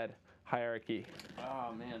said hierarchy?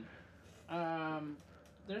 Oh man,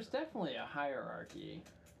 there's definitely a hierarchy,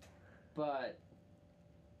 but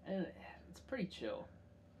it's pretty chill.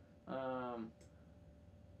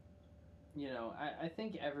 I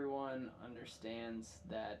think everyone understands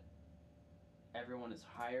that everyone is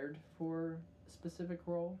hired for a specific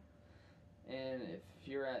role, and if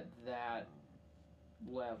you're at that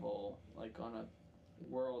level, like on a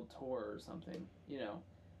world tour or something,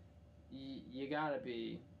 you gotta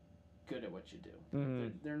be good at what you do. Mm-hmm.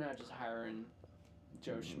 They're not just hiring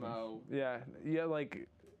Joe Schmo. Yeah, like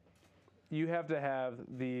you have to have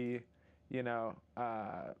the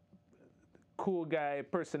cool guy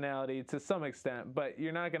personality to some extent, but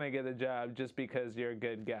you're not gonna get a job just because you're a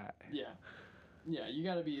good guy. Yeah, you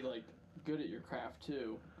got to be like good at your craft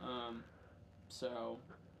too. So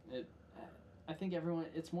I think everyone,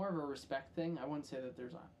 it's more of a respect thing. I wouldn't say that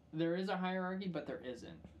there is a hierarchy, but there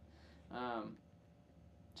isn't.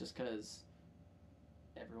 Just because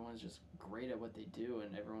everyone's just great at what they do,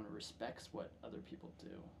 and everyone respects what other people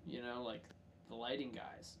do. Like the lighting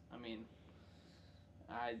guys. I mean,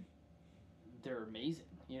 they're amazing.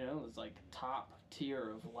 It's like top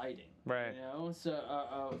tier of lighting. Right. So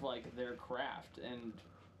of like their craft, and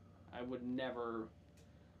I would never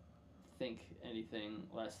think anything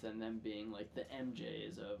less than them being like the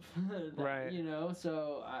MJs of that, right.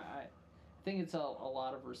 So I think it's a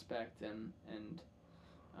lot of respect and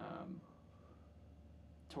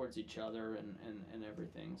towards each other and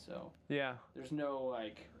everything. So yeah, there's no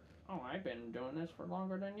like, oh, I've been doing this for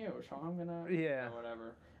longer than you, so I'm gonna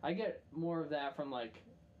whatever. I get more of that from like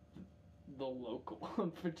the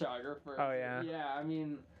local photographer. Oh yeah. Yeah, I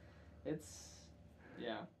mean, it's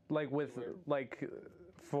like with like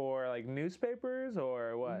for like newspapers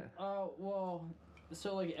or what? Well,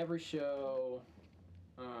 so like every show,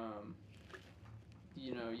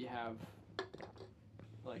 you have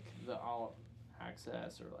like the all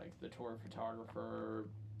access or like the tour photographer,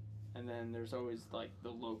 and then there's always like the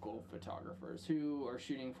local photographers who are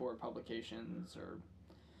shooting for publications or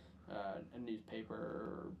a newspaper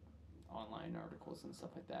or online articles and stuff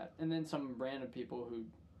like that, and then some random people who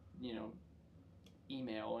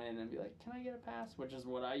email in and be like, can I get a pass, which is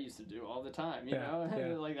what I used to do all the time.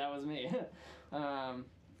 Like that was me.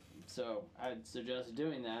 So I'd suggest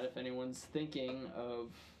doing that if anyone's thinking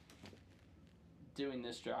of doing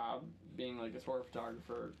this job. being like a sport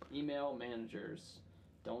photographer, email managers.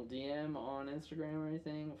 Don't DM on Instagram or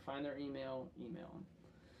anything. Find their email them.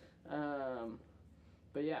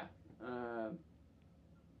 But yeah,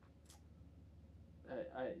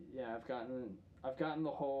 I've gotten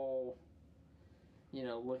the whole,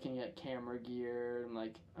 looking at camera gear and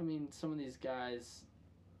like, I mean, some of these guys,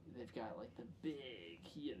 they've got like the big,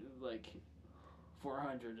 like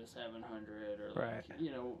 400 to 700 or like, right.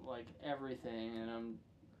 Like everything, and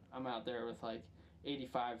I'm out there with like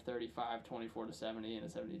 85, 35, 24 to 70 and a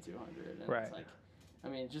 7200, and right. it's like, I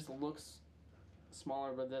mean, it just looks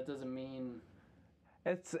smaller, but that doesn't mean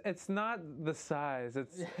it's not the size.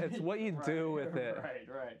 It's what you do with it.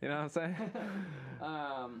 Right. You know what I'm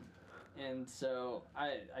saying? And so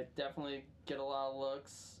I definitely get a lot of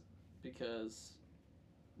looks because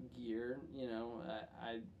gear,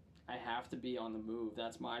 I have to be on the move.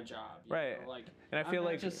 That's my job. Right. Like, and I feel I'm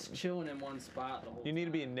not like just chilling in one spot the whole time. You need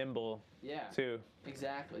to be nimble. Yeah. Too.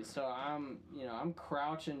 Exactly. So I'm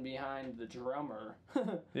crouching behind the drummer.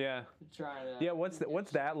 Yeah. Trying to. Yeah. What's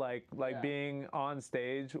that like? Like being on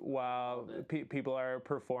stage while people are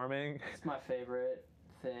performing. It's my favorite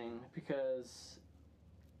thing because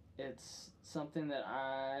it's something that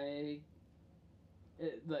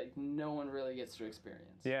like no one really gets to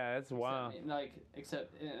experience. Yeah, it's wild.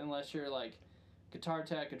 Except unless you're like guitar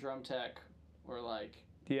tech, a drum tech, or like.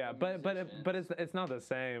 Yeah, but it's not the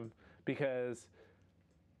same because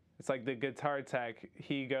it's like the guitar tech,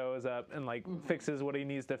 he goes up and like fixes what he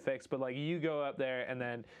needs to fix, but like you go up there and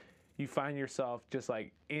then you find yourself just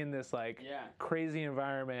like in this like crazy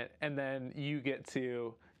environment, and then you get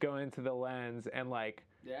to go into the lens and like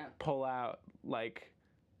pull out like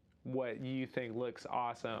what you think looks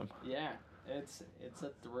awesome. Yeah, it's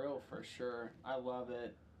a thrill for sure. I love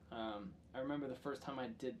it. I remember the first time I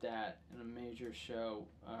did that in a major show.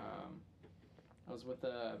 I was with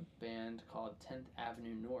a band called 10th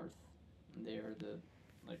Avenue North. They are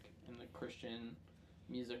in the Christian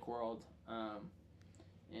music world.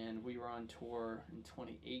 And we were on tour in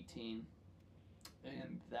 2018,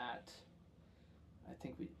 and that, I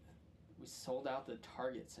think we sold out the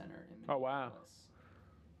Target Center in Minneapolis. Oh, wow.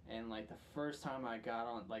 And like the first time I got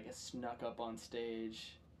on, like I snuck up on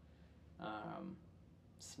stage,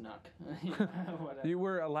 snuck. You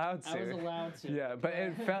were allowed to. I was allowed to. Yeah, but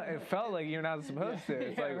it felt like you're not supposed to.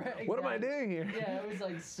 It's like, right, what am I doing here? Yeah, it was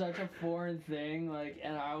like such a foreign thing. Like,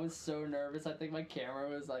 and I was so nervous. I think my camera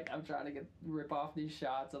was like, I'm trying to rip off these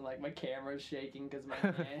shots, and like my camera's shaking because my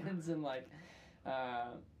hands, and like,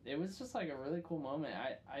 it was just like a really cool moment.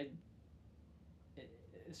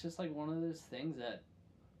 It's just like one of those things that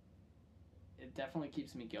it definitely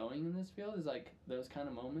keeps me going in this field. Is like those kind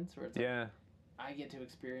of moments where it's like, I get to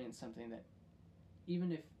experience something that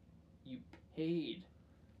even if you paid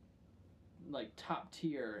like top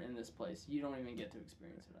tier in this place, you don't even get to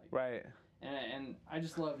experience it. Right. And I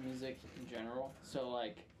just love music in general. So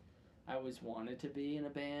like I always wanted to be in a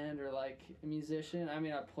band or like a musician. I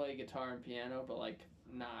mean, I play guitar and piano, but like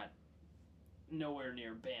nowhere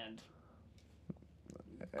near band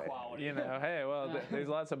quality. Hey, well, there's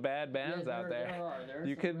lots of bad bands out there. There are.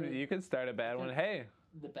 You could start a bad one. Hey.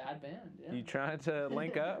 The bad band, yeah. You trying to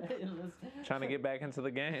link up? Trying to get back into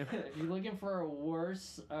the game? If you're looking for a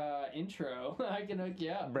worse intro, I can hook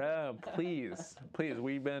you up. Bro, please.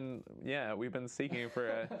 We've been seeking for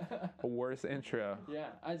a worse intro. Yeah,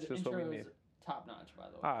 intro is top notch, by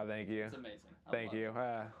the way. Ah, thank you. It's amazing. Thank you.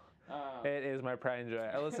 It is my pride and joy.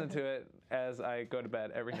 I listen to it as I go to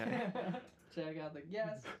bed every night. Check out the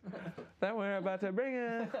guests. Then we're about to bring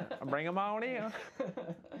them on in.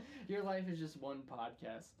 Your life is just one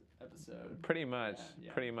podcast episode. Pretty much.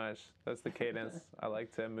 That's the cadence I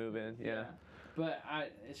like to move in. Yeah. But I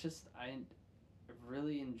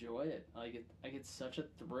really enjoy it. I get such a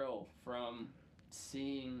thrill from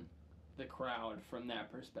seeing the crowd from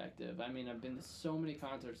that perspective. I mean, I've been to so many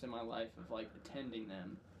concerts in my life of like attending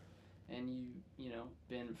them, and you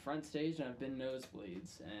been front stage and I've been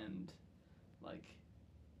nosebleeds, and like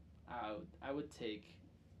I would take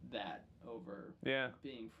that over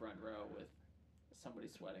being front row with somebody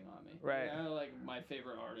sweating on me. Right. Like my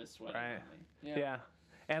favorite artist sweating on me. Yeah.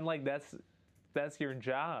 And like that's your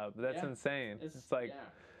job. That's insane. It's like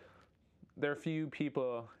there are few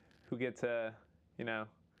people who get to,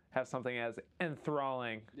 have something as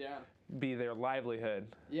enthralling be their livelihood.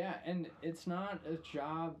 Yeah, and it's not a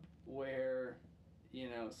job where,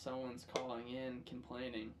 someone's calling in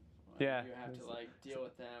complaining. Yeah. You have to like deal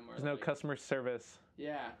with them, or there's no customer service.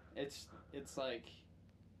 Yeah, it's like,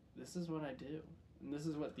 this is what I do, and this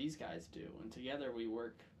is what these guys do, and together we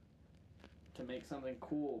work to make something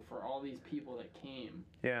cool for all these people that came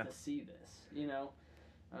to see this.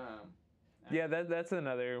 Yeah, that's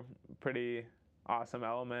another pretty awesome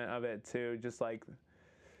element of it too. Just like,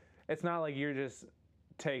 it's not like you're just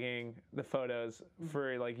taking the photos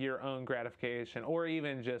for like your own gratification, or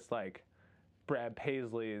even just like Brad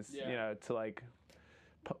Paisley's, you know, to like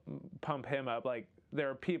pump him up. Like, there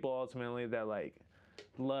are people ultimately that like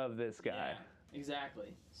love this guy. Yeah,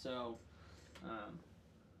 exactly. So,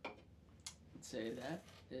 I'd say that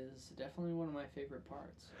is definitely one of my favorite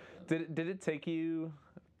parts. Did it take you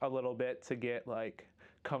a little bit to get like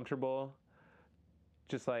comfortable,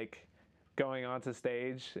 just like going onto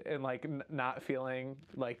stage and like not feeling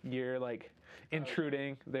like you're like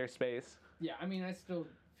intruding their space? Yeah, I mean, I still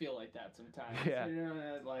feel like that sometimes. Yeah. You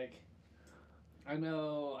know, like, I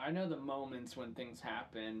know the moments when things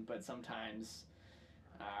happen, but sometimes,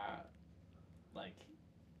 like,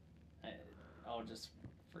 I'll just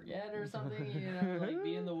forget or something, you know, like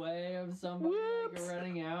be in the way of somebody like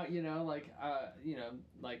running out, you know, like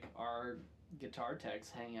our guitar techs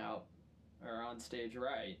hang out or on stage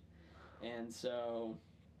right, and so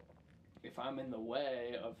if I'm in the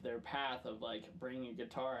way of their path of like bringing a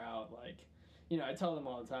guitar out, like, you know, I tell them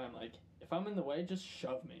all the time, like, if I'm in the way, just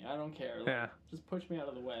shove me. I don't care. Like, just push me out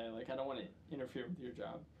of the way. Like, I don't want to interfere with your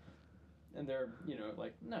job. And they're, you know,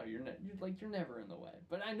 like, no, you're never in the way.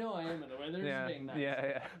 But I know I am in the way. They're just being nice.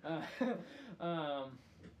 Yeah.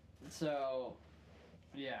 So,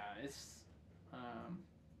 yeah, it's,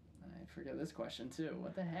 I forget this question too.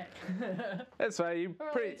 What the heck? That's fine.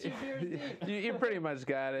 You pretty much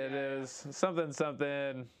got it. It was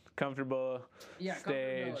something comfortable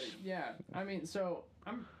stage. Yeah. I mean, so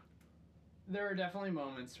there are definitely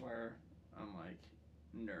moments where I'm like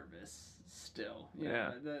nervous still. You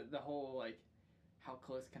know, the whole like, how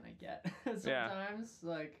close can I get? Sometimes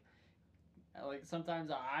like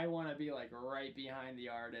sometimes I want to be like right behind the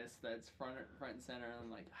artist that's front and center, and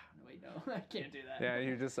I'm like, oh, wait, no, I can't do that. Yeah,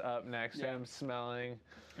 you're just up next to him, smelling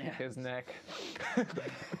his neck.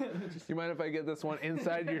 You mind if I get this one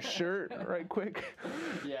inside your shirt right quick?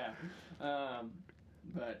 Yeah,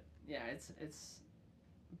 but yeah, it's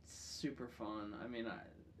super fun. I mean,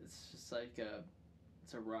 it's just like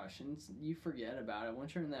it's a rush, and you forget about it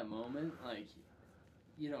once you're in that moment. Like,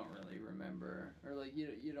 you don't really remember, or like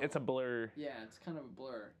you don't. It's a blur. Yeah, it's kind of a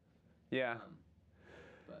blur. Yeah.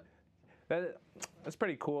 But that's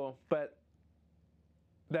pretty cool. But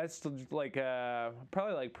that's like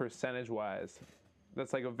probably like percentage wise,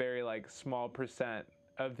 that's like a very like small percent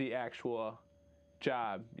of the actual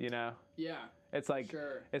job. You know. Yeah. It's like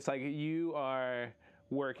sure. It's like you are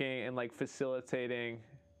working and like facilitating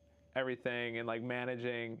everything and like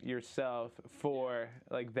managing yourself for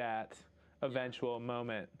like that eventual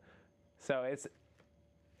moment. So it's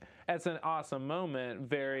an awesome moment,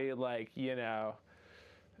 very like, you know,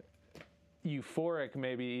 euphoric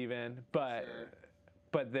maybe even, but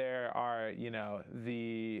but there are, you know,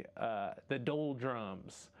 the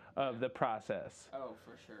doldrums of the process. Oh,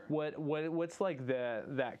 for sure. What's like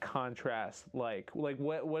that contrast like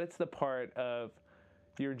what's the part of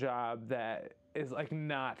your job that is like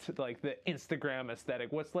not like the Instagram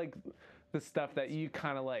aesthetic? What's like the stuff that you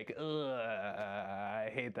kind of like, I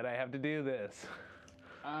hate that I have to do this?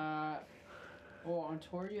 Well, on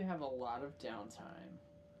tour you have a lot of downtime.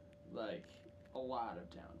 Like, a lot of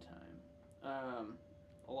downtime.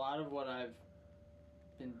 A lot of what I've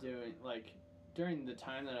been doing, like, during the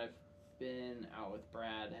time that I've been out with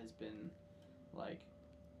Brad has been, like,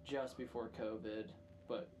 just before COVID,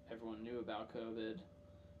 but everyone knew about COVID.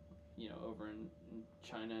 You know, over in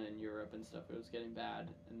China and Europe and stuff, it was getting bad.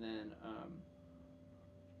 And then,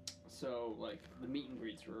 so, like, the meet and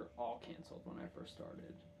greets were all canceled when I first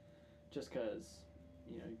started. Just because,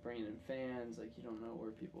 you know, you're bringing in fans, like, you don't know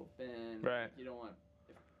where people have been. Right. You don't want,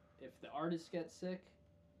 if the artist gets sick,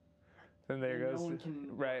 then there goes, no one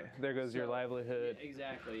can right, there goes your livelihood. Yeah,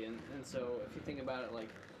 exactly. And so if you think about it, like,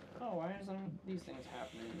 oh, why isn't these things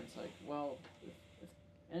happening? It's like, well, if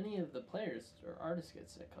any of the players or artists get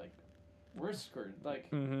sick, like, we're screwed. Like,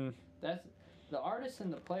 that's the artists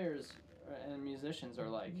and the players and musicians are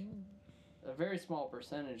like a very small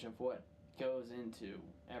percentage of what goes into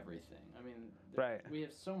everything. I mean, we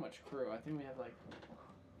have so much crew. I think we have like,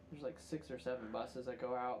 there's like 6 or 7 buses that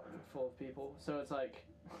go out full of people. So it's like,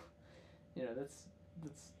 you know, that's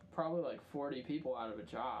probably like 40 people out of a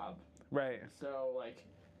job. Right. So like,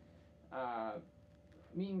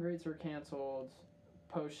 meet and greets were canceled.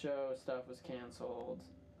 Post-show stuff was canceled.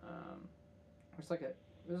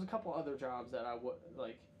 There's a couple other jobs that I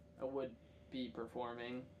would be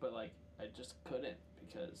performing, but like I just couldn't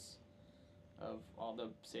because of all the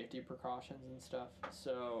safety precautions and stuff.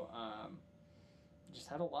 So just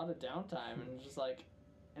had a lot of downtime and just like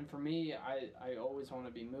and for me, I always want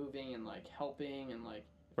to be moving and like helping and like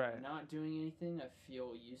if Right. I'm not doing anything, I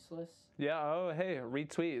feel useless. Yeah. Oh, hey,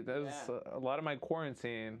 retweet. That was Yeah. a lot of my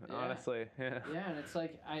quarantine, Yeah. honestly. Yeah. Yeah, and it's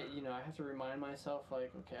like I have to remind myself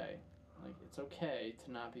like, okay, like it's okay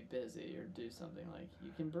to not be busy or do something. Like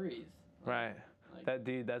you can breathe. Right. Like,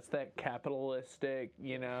 That's that capitalistic,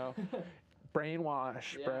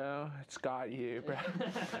 brainwash, Yeah. bro. It's got you, bro.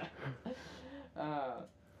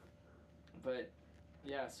 But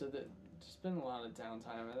yeah, so just been a lot of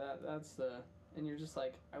downtime, and and you're just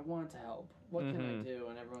like, I want to help. What can I do?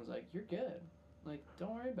 And everyone's like, you're good. Like,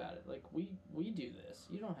 don't worry about it. Like, we do this.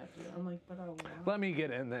 You don't have to. I'm like, but I want. Let me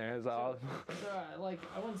get in there. Is all. So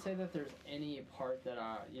I wouldn't say that there's any part that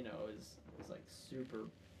is like super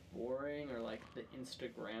boring or like the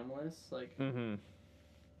Instagramless. Like,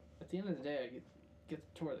 at the end of the day, I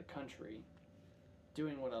get to tour the country,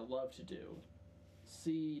 doing what I love to do,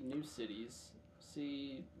 see new cities,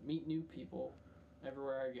 meet new people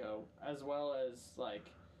everywhere I go, as well as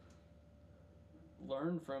like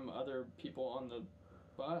learn from other people on the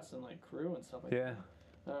bus and like crew and stuff like that.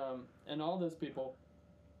 And all those people,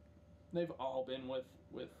 they've all been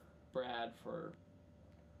with Brad for,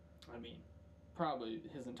 I mean, probably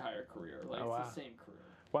his entire career. Like it's the same crew.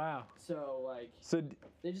 Wow. So like,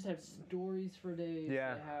 they just have stories for days.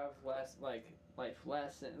 Yeah. They have life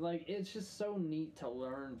lessons. Like it's just so neat to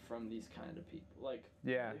learn from these kind of people. Like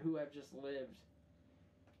who have just lived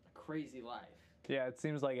a crazy life. Yeah, it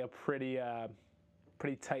seems like a pretty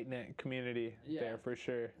tight-knit community there for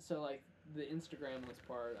sure. So like the Instagramless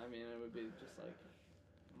part, I mean, it would be just like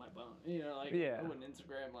my bone. I wouldn't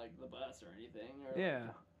Instagram like the bus or anything.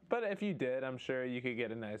 Or, but if you did, I'm sure you could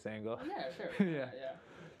get a nice angle. Yeah, sure.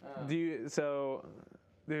 Yeah. So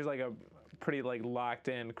there's like a pretty like locked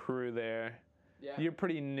in crew there. Yeah. You're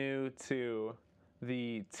pretty new to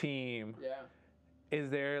the team. Yeah. Is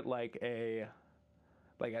there like a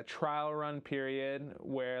trial run period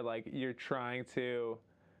where like you're trying to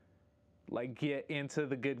like get into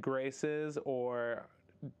the good graces, or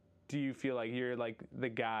do you feel like you're like the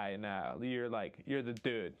guy now? You're the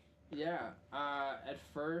dude. Yeah. At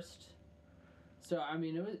first, so I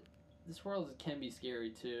mean, this world can be scary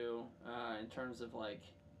too, in terms of like,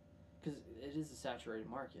 because it is a saturated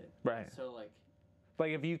market. Right. So like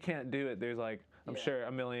if you can't do it, there's like I'm sure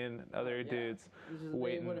a million other dudes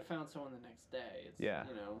waiting. They would have found someone the next day.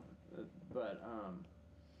 It's, but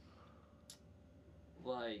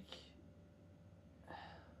like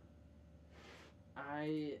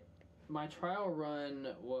my trial run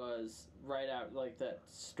was right out like that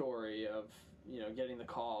story of getting the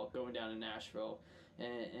call, going down to Nashville,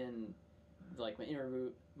 and like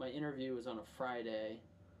my interview was on a Friday,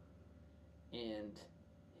 and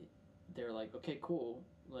they're like, okay, cool,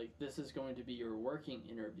 like this is going to be your working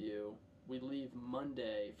interview. We leave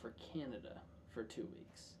Monday for Canada for 2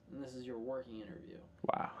 weeks, and this is your working interview.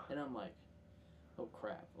 Wow. And I'm like, oh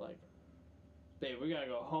crap, like, babe, we gotta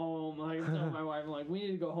go home. Like, I'm telling my wife, I'm like, we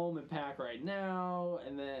need to go home and pack right now.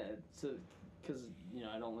 And then, because,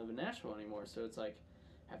 I don't live in Nashville anymore, so it's like,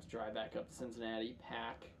 I have to drive back up to Cincinnati,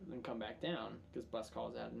 pack, then come back down, because bus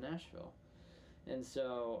calls out in Nashville. And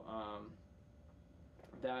so,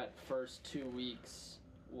 that first 2 weeks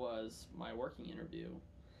was my working interview.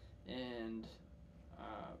 And,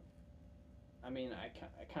 I mean, I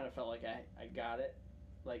kind of felt like I got it.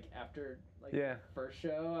 Like, after, like, the first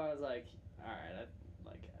show, I was like, all right, I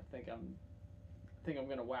think I'm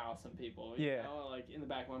gonna wow some people. You know? Like in the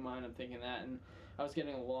back of my mind, I'm thinking that, and I was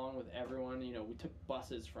getting along with everyone. We took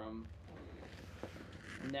buses from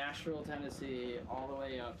Nashville, Tennessee, all the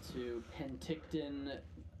way up to Penticton,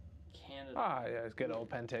 Canada. Ah, yeah, it's good old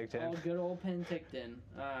Penticton. All good old Penticton,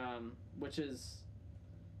 which is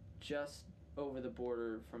just over the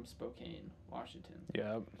border from Spokane, Washington.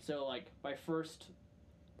 Yep. So like my first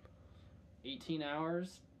 18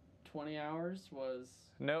 hours. 20 hours was...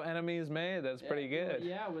 No enemies made. That's pretty good.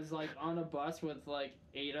 Yeah, it was like on a bus with like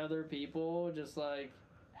 8 other people, just like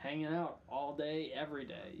hanging out all day, every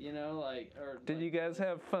day, Did you guys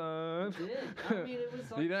have fun? We did. I mean, it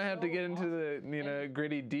was like, you don't have to get into awesome. the,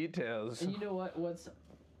 gritty details. And you know what's...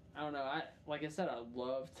 I don't know, like I said, I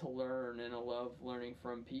love to learn, and I love learning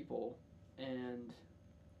from people. And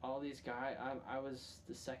all these guys... I was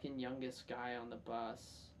the second youngest guy on the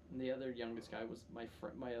bus. And the other youngest guy was my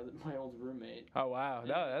old roommate. Oh wow,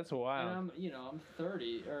 no, that's wild. And I'm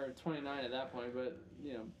 30 or 29 at that point, but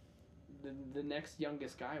the next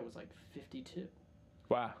youngest guy was like 52.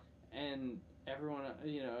 Wow. And everyone,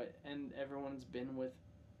 and everyone's been with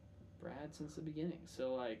Brad since the beginning.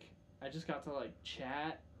 So like, I just got to like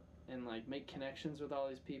chat and like make connections with all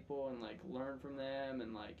these people and like learn from them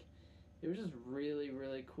and like it was just really,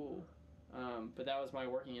 really cool. But that was my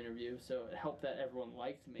working interview, so it helped that everyone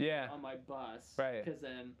liked me on my bus. Right. Because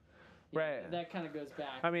then, right. that kind of goes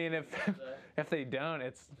back. I mean, if they don't,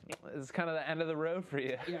 it's kind of the end of the road for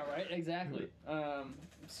you. Yeah, right. Exactly.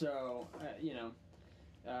 So it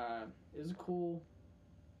was a cool.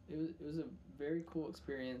 It was a very cool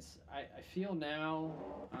experience. I feel now.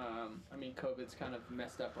 I mean, COVID's kind of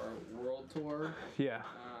messed up our world tour. Yeah.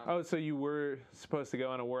 So you were supposed to go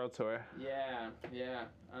on a world tour. Yeah.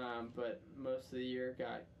 But most of the year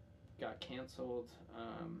got canceled,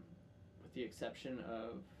 with the exception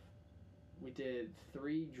of we did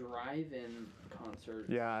 3 drive-in concerts.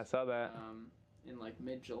 Yeah, I saw that. In like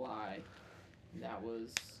mid-July. That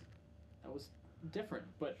was different,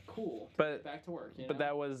 but cool. But back to work. But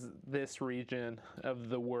that was this region of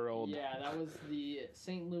the world. Yeah, that was the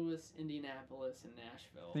St. Louis, Indianapolis, and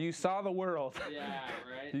Nashville. You saw the world. Yeah,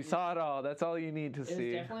 right. You saw it all. That's all you need to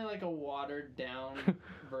see. It's definitely like a watered down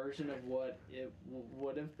version of what it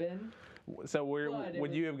would have been. So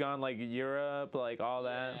would you have gone like Europe, like all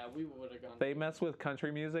that? Yeah, we would have gone. They mess with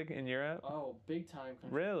country music in Europe? Oh, big time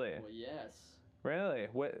country. Really? Well, yes. Really?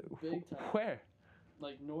 Big time. Where?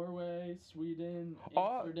 Like Norway, Sweden,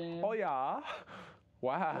 Amsterdam. Oh yeah.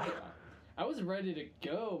 Wow. Yeah. I was ready to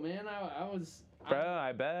go, man. I was. Bro,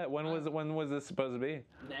 I bet. When was this supposed to be?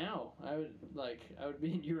 Now, I would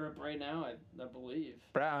be in Europe right now. I believe.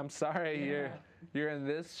 Bro, I'm sorry you're in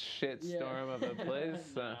this shitstorm of a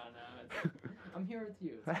place. No, I'm here with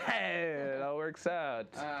you. Hey, it all works out.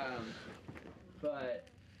 But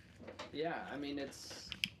yeah, I mean it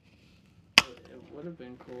would have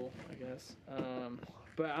been cool, I guess.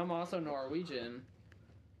 But I'm also Norwegian.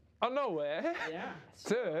 Oh, no way. Yeah.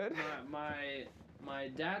 So dude. My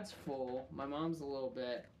dad's full. My mom's a little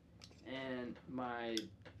bit, and my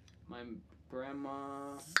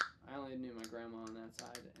grandma. I only knew my grandma on that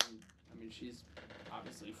side, and I mean she's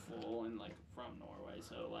obviously full and like from Norway,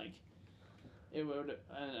 so like it would.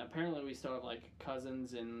 And apparently we still have like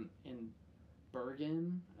cousins in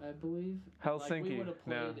Bergen, I believe. Helsinki. Like,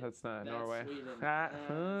 no, that's not Norway. Sweden. It's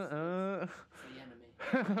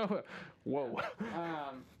the enemy. Whoa.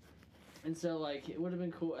 And so like it would have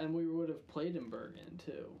been cool, and we would have played in Bergen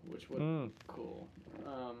too, which would have been cool.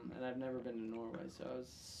 And I've never been to Norway, so I was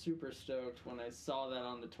super stoked when I saw that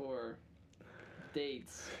on the tour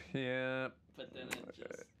dates. Yeah. But then it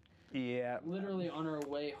just literally on our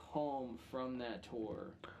way home from that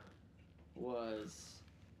tour was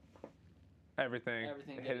everything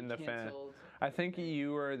hitting the fan. I think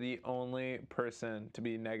you were the only person to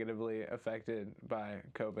be negatively affected by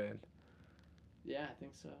COVID. Yeah, I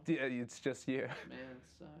think so. Yeah, it's just you. Man, it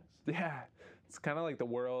sucks. Yeah, it's kind of like the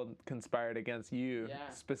world conspired against you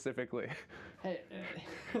specifically. Hey,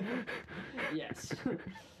 yes.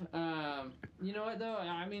 You know what though?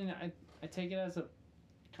 I mean, I take it as a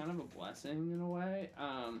kind of a blessing in a way.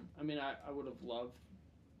 I mean, I would have loved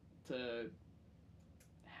to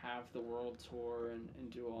have the world tour and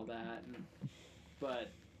do all that, but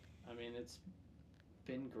I mean, it's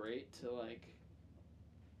been great to like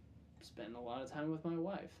spend a lot of time with my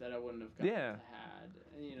wife that I wouldn't have gotten to had,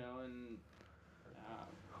 you know, and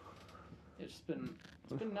it's been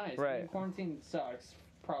nice. Right. I mean, quarantine sucks,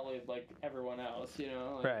 probably like everyone else, you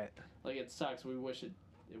know. Like, right. Like it sucks. We wish it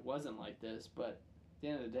wasn't like this, but at the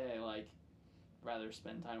end of the day, like, rather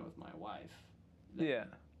spend time with my wife than,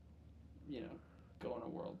 you know, go on a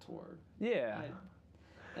world tour. Yeah.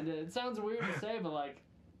 And it sounds weird to say, but like,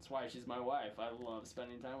 that's why she's my wife. I love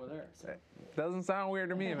spending time with her. So. Doesn't sound weird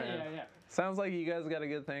to me, man. Yeah. Sounds like you guys got a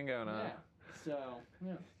good thing going on. Yeah. So,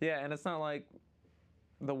 yeah. Yeah, and it's not like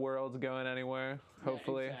the world's going anywhere,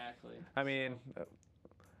 hopefully. Yeah, exactly. I mean,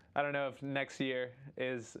 I don't know if next year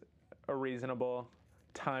is a reasonable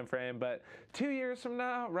time frame, but 2 years from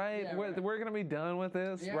now, right? Yeah, we're going to be done with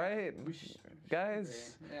this, right?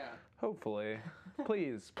 Guys, hopefully.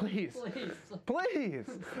 Please. Please.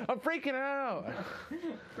 I'm freaking out.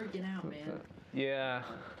 Freaking out, man. Yeah.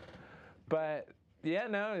 But, yeah,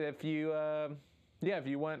 no, if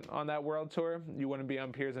you went on that world tour, you wouldn't be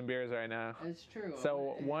on Peers and Beers right now. It's true.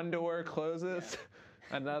 So one door closes,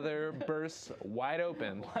 another bursts wide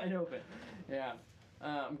open. Wide open. Yeah.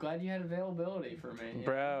 I'm glad you had availability for me.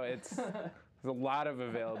 Bro, there's a lot of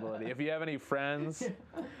availability. If you have any friends.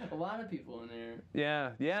 A lot of people in there.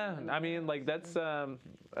 Yeah. I mean, like, that's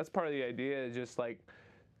part of the idea, just like,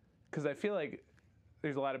 because I feel like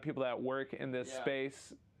there's a lot of people that work in this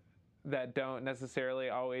space that don't necessarily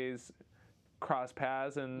always cross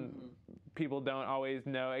paths, and people don't always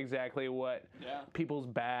know exactly what people's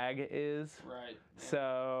bag is. Right. Yeah.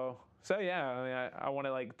 So So yeah, I mean, I want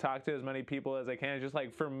to like talk to as many people as I can, just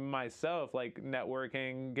like for myself, like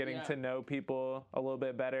networking, getting to know people a little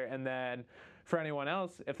bit better, and then for anyone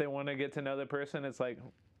else, if they want to get to know the person, it's like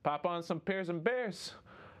pop on some Pears and Bears.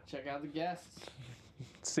 Check out the guests.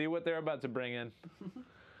 See what they're about to bring in.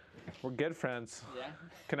 We're good friends. Yeah.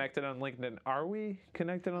 Connected on LinkedIn. Are we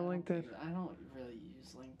connected on LinkedIn? I don't really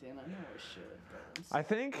use LinkedIn. I know I should, but I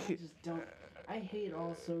think I just don't. I hate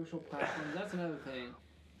all social platforms. That's another thing.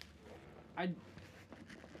 I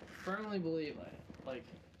firmly believe like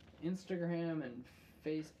Instagram and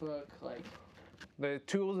Facebook, like the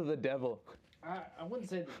tools of the devil. I wouldn't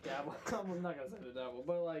say the devil. I'm not gonna say the devil,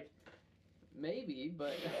 but like maybe,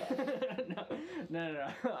 but no.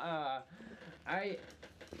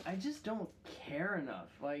 I just don't care enough.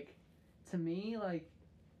 Like to me, like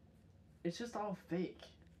it's just all fake.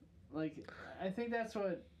 Like I think that's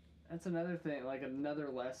another thing. Like another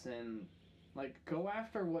lesson. Like go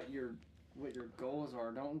after what your goals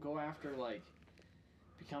are. Don't go after like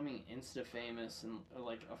becoming Insta famous and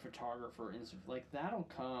like a photographer. Like that'll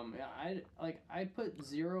come. I put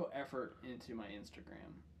zero effort into my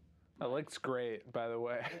Instagram. That looks great, by the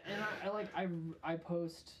way. And I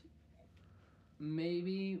post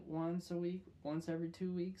maybe once a week, once every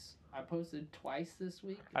 2 weeks. I posted twice this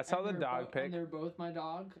week. I saw the dog pic. And they're both my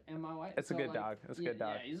dog and my wife. It's a good dog. It's a good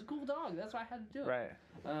dog. Yeah, he's a cool dog. That's why I had to do it. Right.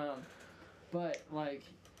 But like,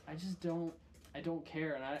 I just don't. I don't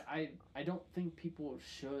care, and I don't think people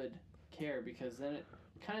should care because then it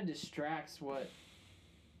kind of distracts what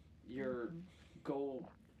your goal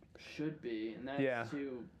should be, and that's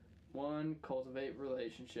to, 1, cultivate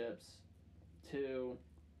relationships, 2,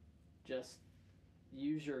 just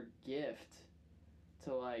use your gift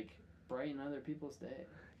to like brighten other people's day.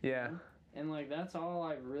 Yeah. You know? And like that's all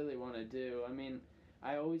I really want to do. I mean,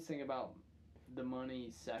 I always think about the money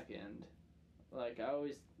second. Like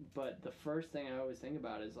but the first thing I always think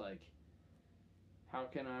about is like, how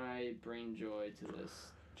can I bring joy to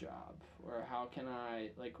this job, or how can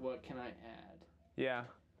I what can I add? Yeah.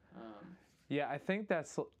 Yeah, I think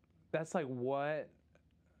that's like what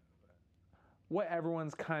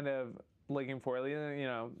everyone's kind of looking for. You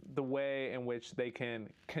know, the way in which they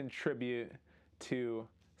can contribute to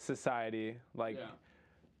society, like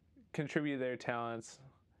contribute their talents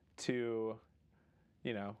to,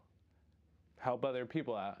 you know, help other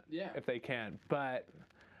people out if they can. But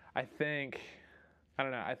I think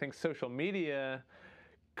social media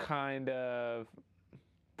kind of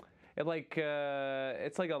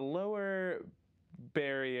it's like a lower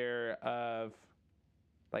barrier of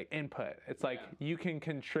like input. It's like you can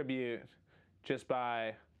contribute just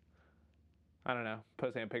by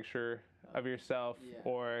posting a picture of yourself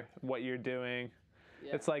or what you're doing.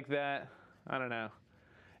 It's like that. I don't know.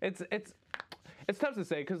 It's tough to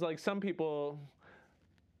say because like for some people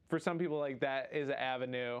like that is an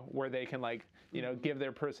avenue where they can like give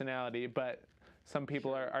their personality, but some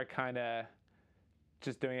people are kind of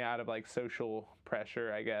just doing it out of like social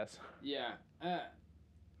pressure, I guess. Yeah,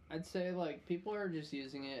 I'd say like people are just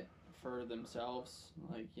using it for themselves.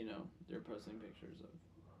 Like they're posting pictures of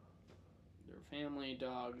their family,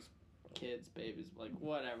 dogs, kids, babies, like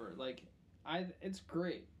whatever. Like it's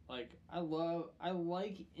great. Like I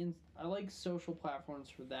like social platforms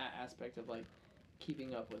for that aspect of like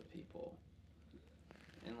keeping up with people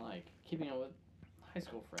and like keeping up with high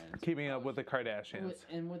school friends, keeping up with the Kardashians,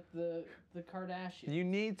 and with the Kardashians. You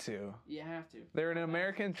need to. You have to. They're an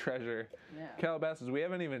American treasure. Yeah. Calabasas. We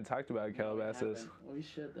haven't even talked about Calabasas. No, we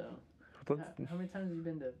should though. How many times have you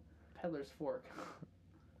been to Peddler's Fork?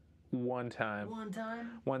 One time. One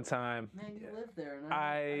time? Man, you live there, and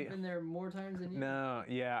I've been there more times than you. No,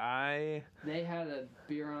 yeah, They had a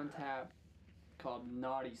beer on tap called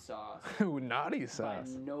Naughty Sauce. Ooh, Naughty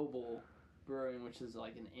Sauce. By Noble Brewing, which is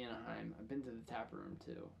like in Anaheim. I've been to the tap room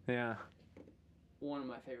too. Yeah. One of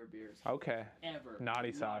my favorite beers. Okay. Ever.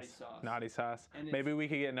 Naughty Sauce. Naughty Sauce. Maybe we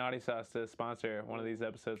could get Naughty Sauce to sponsor one of these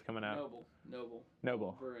episodes coming out. Noble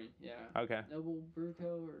Brewing, yeah. Okay. Noble Brew Co.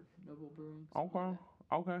 or Noble Brewing.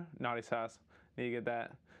 Okay. Naughty Sauce. Need to get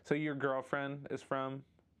that. So your girlfriend is from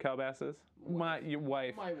Calabasas? Your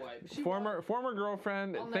wife. My wife. Former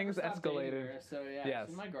girlfriend. Things escalated. Her, so yeah, yes.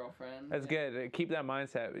 She's my girlfriend. That's good. Keep that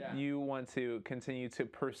mindset. Yeah. You want to continue to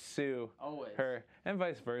pursue her, and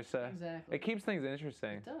vice versa. Exactly. It keeps things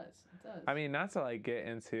interesting. It does. I mean, not to like get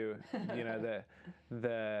into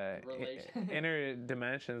the inner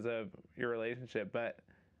dimensions of your relationship, but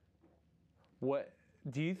what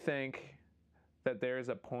do you think that there is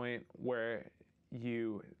a point where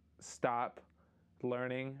you stop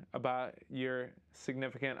learning about your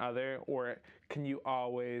significant other, or can you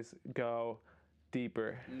always go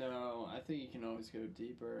deeper? No, I think you can always go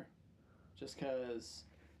deeper. just because,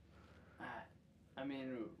 I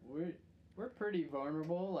mean, we're pretty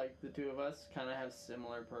vulnerable. Like, the two of us kind of have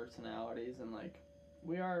similar personalities, and like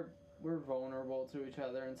we're vulnerable to each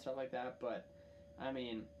other and stuff like that. But I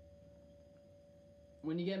mean,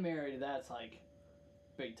 when you get married, that's like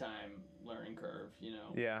big time learning curve, you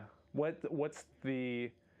know. Yeah. What's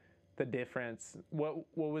the difference? What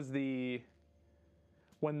was the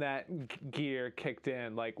when that gear kicked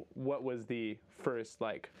in? Like, what was the first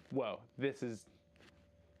like? Whoa, this is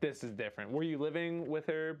different. Were you living with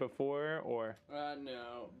her before, or?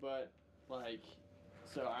 No, but like,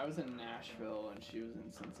 so I was in Nashville and she was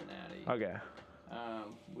in Cincinnati. Okay.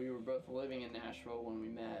 We were both living in Nashville when we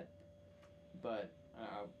met, but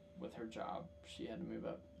with her job, she had to move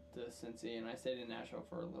up to Cincy, and I stayed in Nashville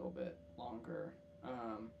for a little bit longer.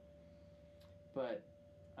 But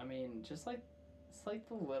I mean, just like it's like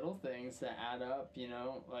the little things that add up, you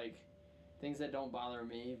know, like things that don't bother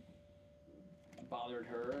me bothered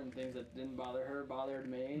her, and things that didn't bother her bothered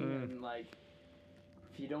me, and like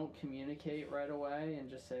if you don't communicate right away and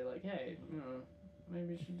just say like, hey, you know,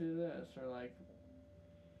 maybe you should do this, or like,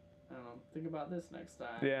 I don't know, think about this next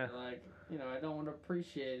time. Yeah. Or like, you know, I don't want to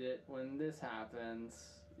appreciate it when this happens.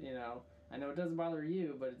 You know, I know it doesn't bother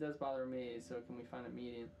you, but it does bother me. So can we find a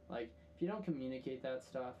meeting? Like, if you don't communicate that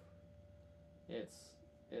stuff, it's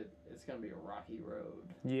gonna be a rocky road.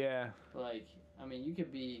 Yeah. Like, I mean, you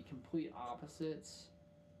could be complete opposites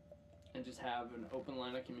and just have an open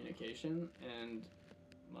line of communication, and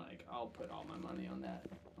like I'll put all my money on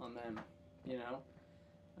them, you know.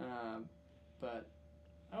 But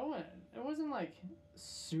it wasn't like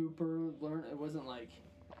super It wasn't like,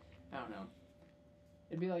 I don't know.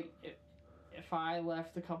 It'd be like if I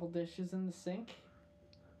left a couple dishes in the sink,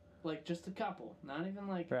 like just a couple, not even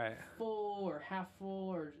like Right. full or half full,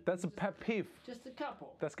 or That's a just, pet peeve. just a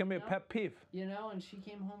couple. That's gonna be a pet peeve. You know, and she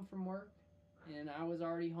came home from work, and I was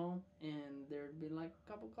already home, and there'd be like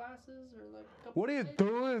a couple glasses or like a couple. What are you dishes.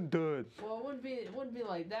 doing, dude? Well, it wouldn't be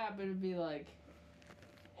like that, but it'd be like,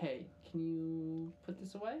 hey, can you put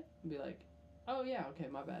this away? And be like, oh yeah, okay,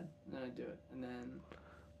 my bad. And then I'd do it, and then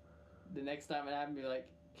the next time it happened, be like,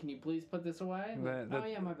 can you please put this away? Like, oh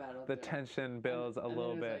yeah, my bad. I'll The do it. tension builds a And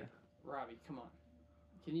little then it's bit. like, Robbie, come on.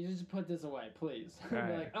 Can you just put this away, please? Be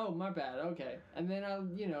Right. like, oh, my bad. Okay. And then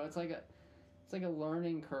it's like a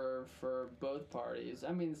learning curve for both parties.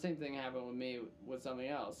 I mean, the same thing happened with me with something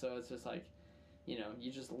else. So it's just like, you know,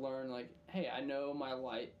 you just learn like, hey, I know my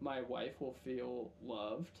wife will feel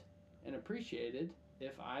loved and appreciated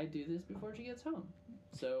if I do this before she gets home.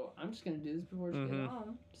 So I'm just gonna do this before she gets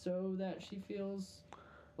home, so that she feels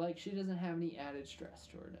like she doesn't have any added stress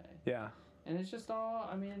to her day. Yeah. And it's just all,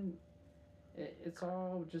 I mean, it's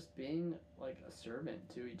all just being like a servant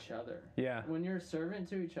to each other. Yeah. When you're a servant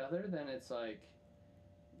to each other, then it's like,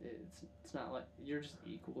 it's not like you're just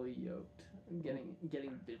equally yoked, getting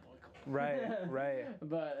biblical. Right. Right.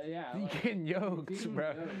 But yeah, You like, getting yoked, being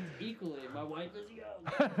bro. yoked equally. My wife is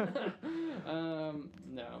yoked.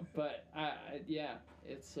 No, but yeah,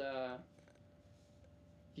 it's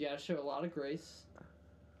you gotta show a lot of grace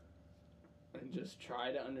and just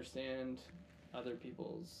try to understand other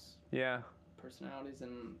people's Yeah. personalities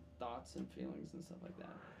and thoughts and feelings and stuff like that.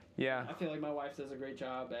 Yeah. I feel like my wife does a great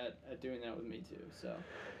job at doing that with me too. So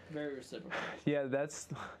very reciprocal. Yeah, that's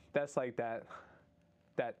like that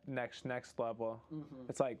next level. Mm-hmm.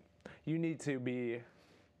 It's like you need to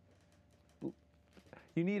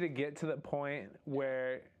get to the point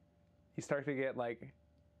where you start to get like,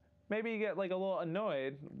 maybe you get like a little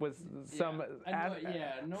annoyed with some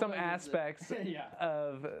some aspects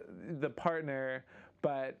of the partner,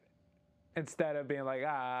 but instead of being like,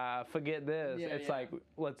 forget this, it's like,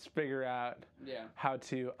 let's figure out how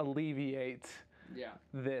to alleviate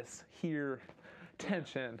this here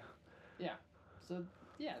tension. Yeah. So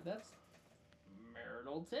yeah, that's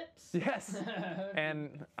marital tips. Yes.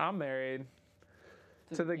 And I'm married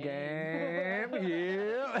to the game.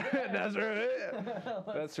 Yeah. That's right.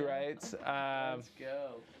 That's right. Let's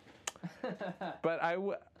go. But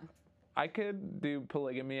I could do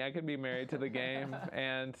polygamy. I could be married to the game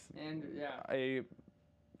and a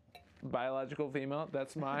biological female.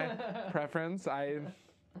 That's my preference.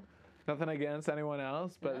 Nothing against anyone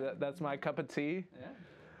else, but that's my cup of tea. Yeah.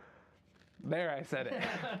 There, I said it.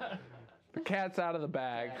 The cat's out of the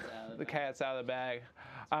bag. The cat's out of the bag.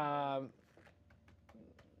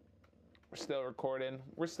 We're still recording.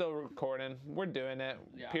 We're doing it.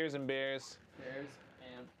 Yeah. Peers and beers. Bears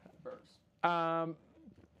and burps.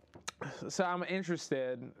 So I'm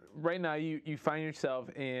interested. Right now, you find yourself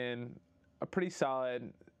in a pretty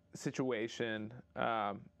solid situation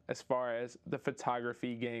as far as the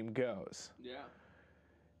photography game goes. Yeah.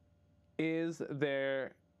 is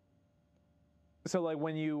there, so like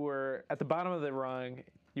when you were at the bottom of the rung,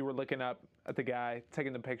 you were looking up at the guy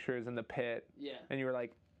taking the pictures in the pit, Yeah. and you were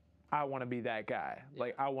like, I want to be that guy. Yeah.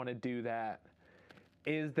 Like, I want to do that.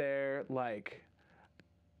 Is there like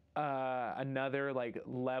another like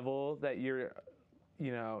level that you're,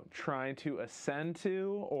 you know, trying to ascend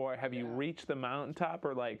to, or have you reached the mountaintop,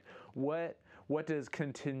 or like what does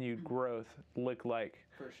continued growth look like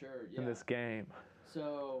For sure, yeah. in this game?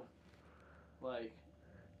 So, like,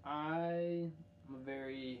 I'm a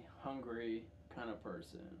very hungry kind of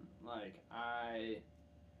person. Like, I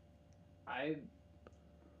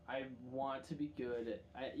want to be good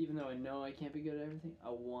at, even though I know I can't be good at everything, I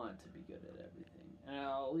want to be good at everything. And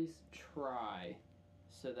I'll at least try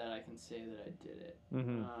so that I can say that I did it.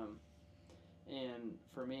 Mm-hmm. And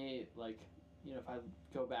for me, like, you know, if I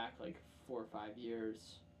go back like 4 or 5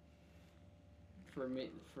 years,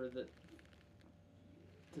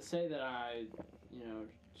 to say that I, you know,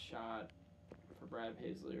 shot for Brad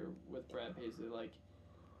Paisley or with Brad Paisley, like,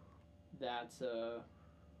 that's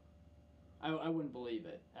I wouldn't believe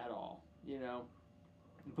it at all, you know,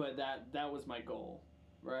 but that was my goal,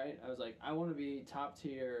 right? I was like, I want to be top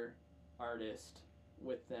tier artist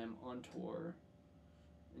with them on tour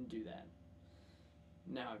and do that.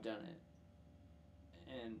 Now I've done it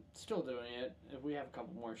and still doing it. We have a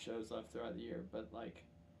couple more shows left throughout the year, but like,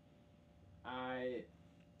 I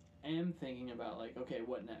am thinking about like, okay,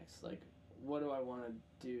 what next? Like, what do I want to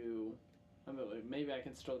do? I mean, maybe I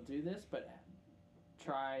can still do this, but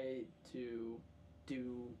try to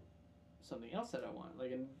do something else that I want,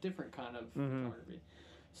 like a different kind of photography.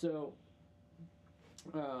 So,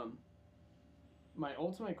 my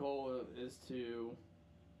ultimate goal is to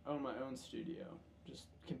own my own studio, just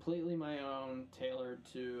completely my own, tailored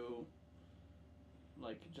to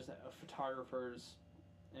like just a photographer's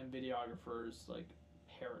and videographer's like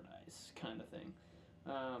paradise kind of thing.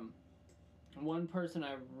 One person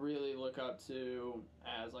I really look up to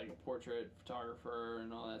as like a portrait photographer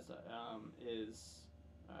and all that stuff is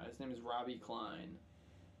his name is Robbie Klein,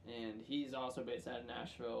 and he's also based out of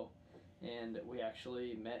Nashville. And we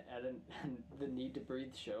actually met at the Need to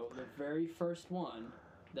Breathe show, the very first one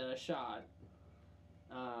that I shot.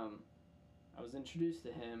 I was introduced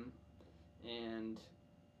to him, and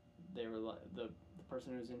they were like, the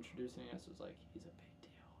person who was introducing us was like, he's a big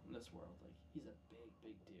deal in this world. Like, he's a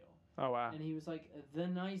big deal. Oh wow! And he was like the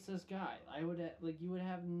nicest guy. I would you would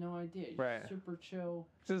have no idea. He's right. Super chill.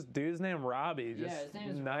 Just dude's named Robbie. Just his name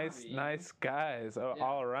is nice, Robbie, nice guys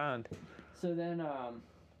all around. So then,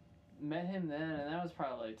 met him then, and that was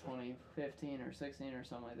probably like 2015 or 16 or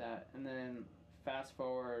something like that. And then fast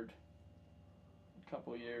forward a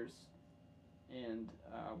couple years, and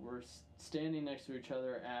we're standing next to each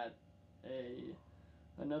other at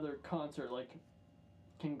another concert, like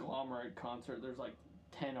conglomerate concert. There's like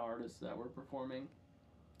 10 artists that were performing,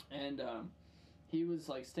 and he was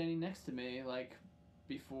like standing next to me like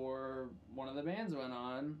before one of the bands went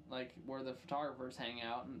on, like where the photographers hang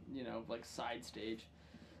out, and you know, like side stage.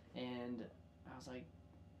 And I was like,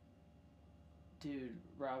 dude,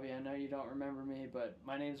 Robbie, I know you don't remember me, but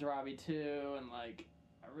my name's Robbie too, and like,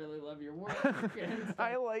 I really love your work.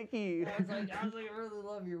 I like you. I was like, I really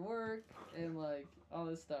love your work, and like all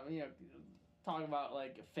this stuff, you know, talking about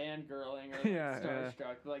like fangirling or like,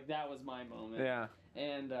 starstruck, like that was my moment. Yeah.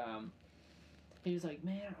 And he was like,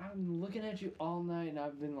 man, I've been looking at you all night, and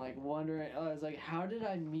I've been like wondering. I was like, how did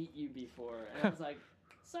I meet you before? And I was like,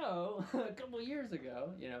 so a couple years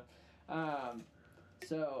ago, you know.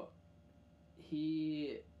 So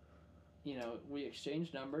he, you know, we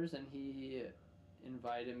exchanged numbers, and he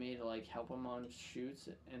invited me to like help him on shoots.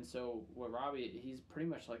 And so with Robbie, he's pretty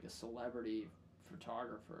much like a celebrity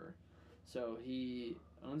photographer. So he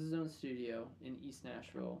owns his own studio in East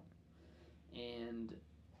Nashville, and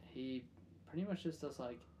he pretty much just does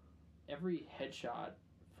like every headshot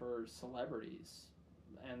for celebrities,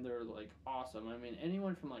 and they're like awesome. I mean,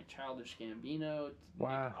 anyone from like Childish Gambino to Nick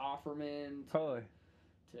Offerman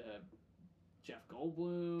to Jeff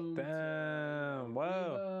Goldblum. Damn! Whoa!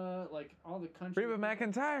 Reba, like all the country. Reba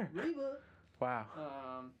McEntire. Reba. Wow.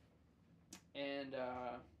 And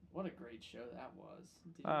what a great show that was.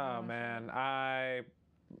 Oh man, I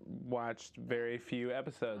watched very few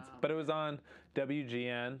episodes, but it was on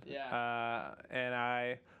WGN. Yeah. And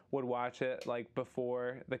I would watch it like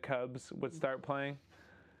before the Cubs would start playing.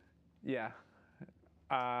 Yeah.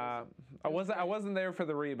 I wasn't there for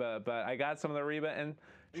the Reba, but I got some of the Reba, and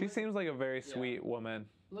she seems like a very sweet woman.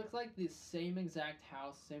 Looks like the same exact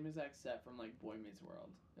house, same exact set from like Boy Meets World.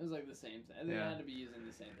 It was like the same thing. They had to be using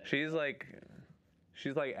the same thing. She's like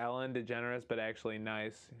She's like Ellen DeGeneres, but actually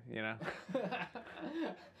nice, you know?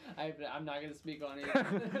 I'm not going to speak on either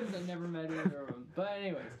because I've never met either of them. But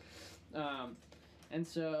anyways, and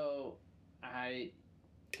so I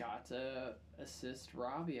got to assist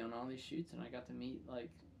Robbie on all these shoots, and I got to meet like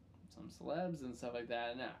some celebs and stuff like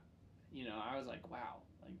that. And I was like, wow,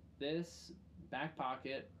 like this back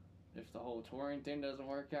pocket. If the whole touring thing doesn't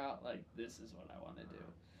work out, like this is what I want to do.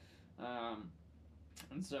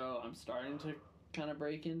 And so I'm starting to kind of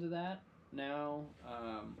break into that now.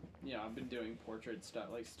 I've been doing portrait stuff,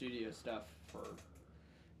 like studio stuff, for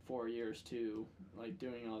 4 years too, like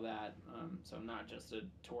doing all that. So I'm not just a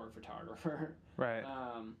tour photographer. Right.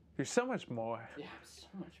 You're so much more. Yeah, so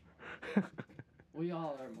much more. We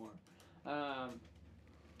all are more.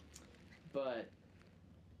 But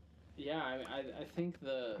yeah, I think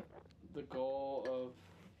the goal of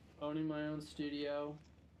owning my own studio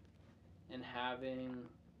and having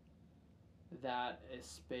that a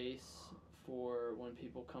space for when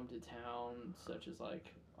people come to town, such as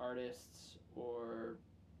like artists or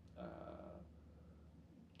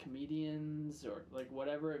comedians or like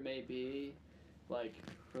whatever it may be, like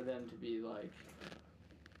for them to be like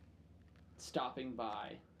stopping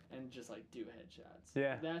by and just like do headshots.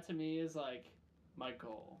 Yeah. That to me is like my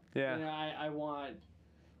goal. Yeah. I want,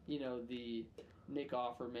 the Nick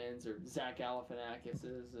Offermans or Zach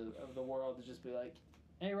Galifianakises of the world to just be like,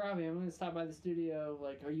 hey, Robbie, I'm going to stop by the studio.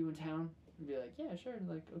 Like, are you in town? And be like, yeah, sure.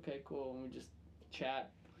 Like, okay, cool. And we just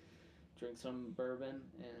chat, drink some bourbon,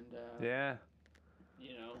 and, yeah.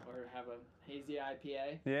 Or have a hazy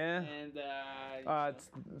IPA. Yeah. And, it's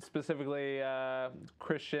specifically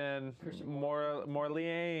Christian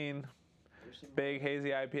Morliane, big hazy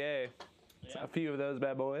IPA. Yeah. A few of those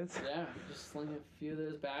bad boys. Yeah, just sling a few of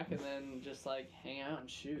those back and then just like hang out and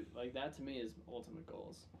shoot. Like that to me is ultimate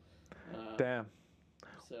goals. Damn.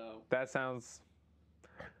 So that sounds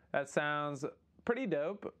pretty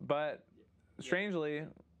dope, but strangely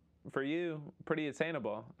for you, pretty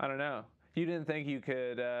attainable. I don't know. You didn't think you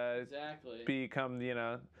could exactly become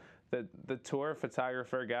the tour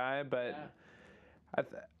photographer guy, but yeah.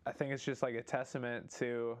 I think it's just like a testament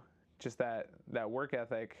to just that work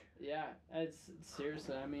ethic. Yeah, it's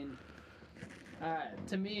seriously. I mean,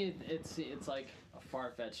 to me, it's like a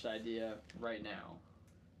far-fetched idea right now,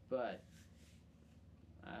 but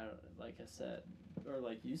like I said, or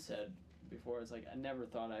like you said before, it's like I never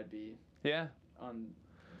thought I'd be on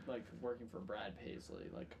like working for Brad Paisley,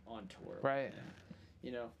 like on tour, right?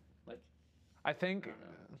 Like I think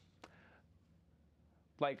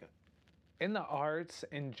like in the arts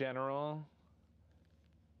in general.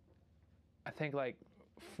 I think like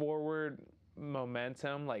forward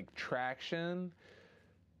momentum, like traction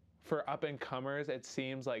for up and comers, it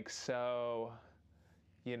seems like so,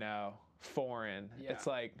 foreign. Yeah. It's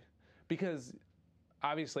like, because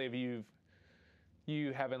obviously if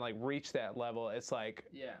you haven't like reached that level, it's like,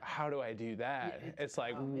 how do I do that? Yeah, it's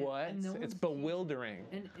like, what? And it's bewildering.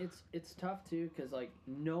 And it's tough too, because like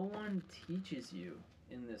no one teaches you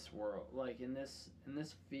in this world, like in this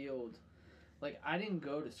field. Like, I didn't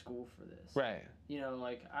go to school for this. Right.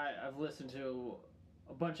 Like, I've listened to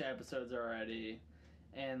a bunch of episodes already,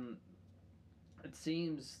 and it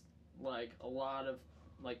seems like a lot of,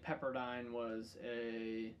 like, Pepperdine was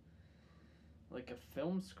a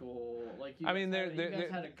film school. Like, you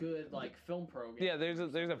guys had a good, like, film program. Yeah, there's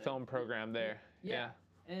a film program there. Yeah.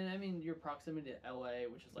 And, I mean, your proximity to L.A.,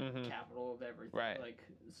 which is, like, the capital of everything. Right. Like,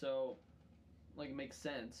 so, like, it makes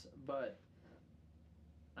sense, but...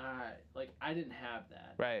 I didn't have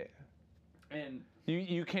that. Right. And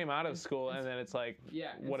you came out of school and then it's like,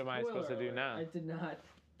 what am I supposed to do now? I did not.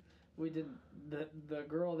 We didn't. The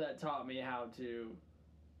girl that taught me how to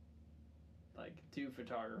like do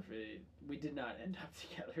photography, we did not end up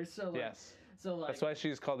together. So like, yes. So like that's why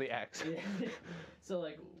she's called the X. So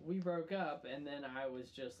like we broke up and then I was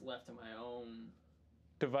just left to my own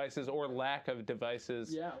devices or lack of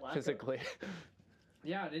devices. Yeah, physically.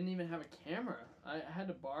 Yeah, I didn't even have a camera. I had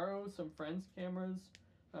to borrow some friends' cameras.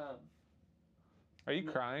 Are you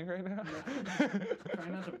crying right now?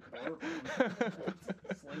 Trying not to burp.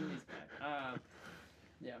 Sling these back.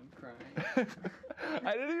 Yeah, I'm crying.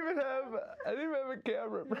 I didn't even have a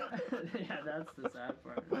camera, bro. Yeah, that's the sad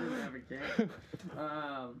part. I didn't have a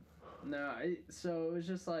camera. So it was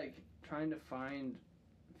just like trying to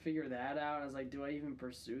figure that out. I was like, do I even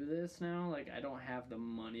pursue this now? Like, I don't have the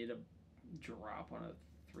money to drop on a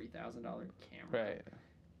 $3,000 camera, right?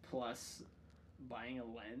 Plus buying a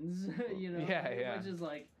lens, Yeah. Which is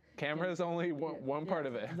like camera is only one part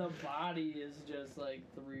of it. The body is just like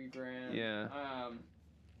 $3,000. Yeah.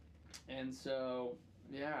 And so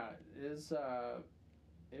it is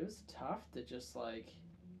it was tough to just like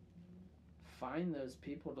find those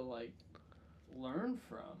people to like learn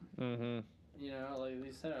from. Mm-hmm. You know, like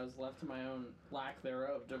you said, I was left to my own lack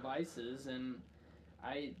thereof devices, and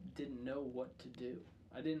I didn't know what to do.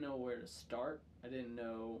 I didn't know where to start. I didn't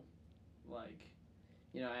know, like,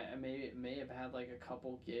 you know, I may have had like a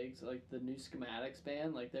couple gigs, like the new Schematics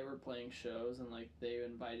band, like they were playing shows, and like they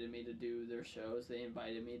invited me to do their shows. They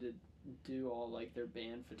invited me to do all like their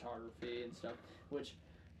band photography and stuff, which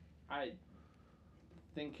I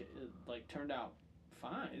think like turned out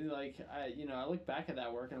fine. Like I look back at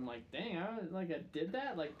that work and I'm like, dang, I did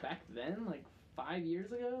that like back then, like 5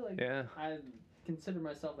 years ago. Like Yeah. I consider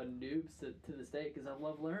myself a noob to this day because I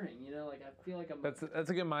love learning. You know, like I feel like That's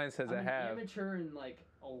a good mindset to I'm have. an amateur in like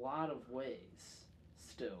a lot of ways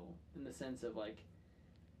still, in the sense of like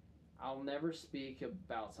I'll never speak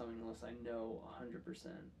about something unless I know 100%,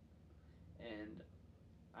 and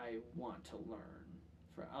I want to learn.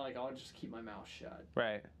 I'll just keep my mouth shut.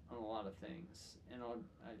 Right. On a lot of things, and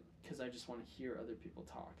because I just want to hear other people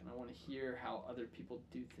talk, and I want to hear how other people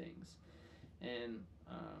do things, and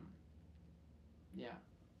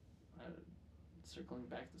circling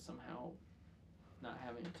back to somehow not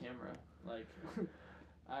having a camera, like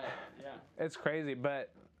It's crazy,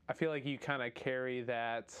 but I feel like you kind of carry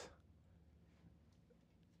that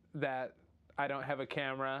I don't have a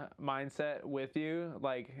camera mindset with you.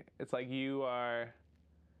 Like it's like you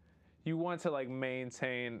want to like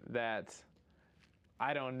maintain that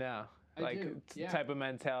I don't know type of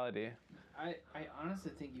mentality. I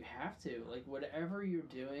honestly think you have to, like, whatever you're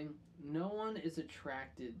doing, no one is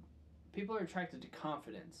attracted. People are attracted to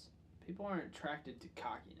confidence. People aren't attracted to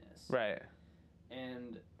cockiness. Right.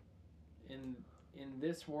 And in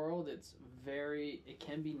this world, it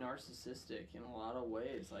can be narcissistic in a lot of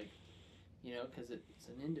ways, like, you know, because it's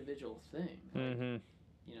an individual thing. Mm-hmm.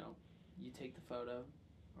 You know, you take the photo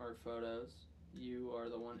or photos, you are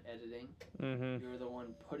the one editing, mm-hmm. you're the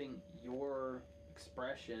one putting your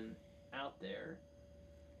expression out there,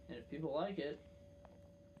 and if people like it,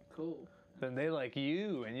 cool. Then they like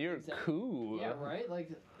you, and you're cool. Yeah, right?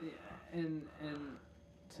 Like, and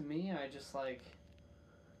to me, I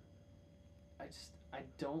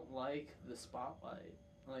don't like the spotlight.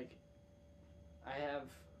 Like, I have,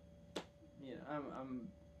 you know, I'm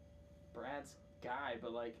Brad's guy,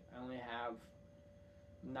 but like, I only have,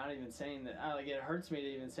 not even saying that, like, it hurts me to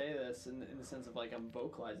even say this in the sense of like I'm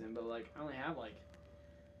vocalizing, but like, I only have like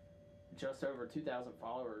just over 2,000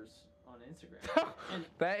 followers on Instagram. And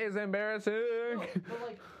that is embarrassing. no, but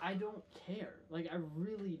like, I don't care. Like, I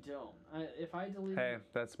really don't. If I delete, hey,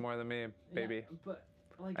 that's more than me, baby. Yeah, but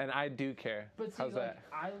like, and I do care. But see, how's like, that?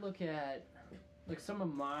 I look at like some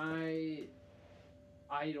of my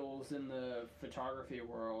idols in the photography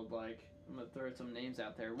world. Like, I'm gonna throw some names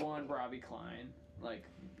out there. One, Robbie Klein, like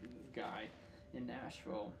guy in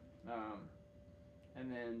Nashville,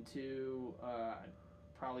 and then two, I'd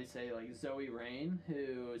probably say like Zoe Rain,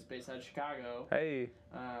 who is based out of Chicago. Hey.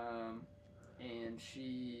 And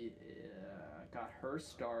she got her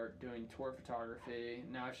start doing tour photography.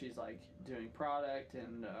 Now she's like doing product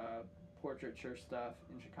and portraiture stuff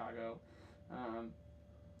in Chicago.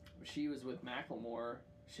 She was with Macklemore.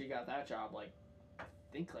 She got that job like, I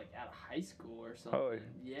think like out of high school or something. Oh.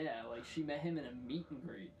 Yeah, like she met him in a meet and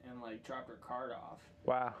greet and like dropped her card off.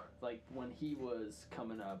 Wow. Like when he was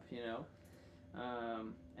coming up, you know.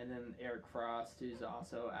 And then Eric Frost, who's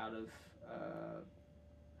also out of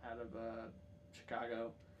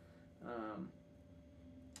Chicago,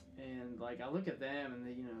 and like I look at them and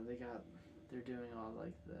they're doing all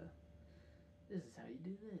like this is how you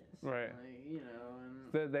do this, right? Like, you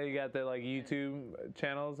know, and they got the like YouTube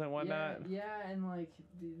channels and whatnot. Yeah, and like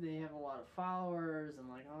they have a lot of followers and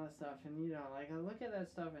like all that stuff, and you know, like I look at that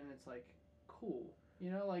stuff and it's like cool, you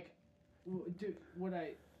know, like would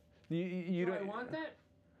I? You do don't I want that?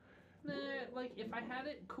 Nah, like if I had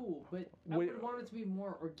it, cool, but I would want it to be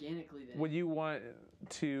more organically than. Would you want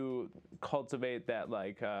to cultivate that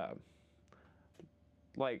like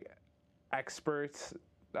experts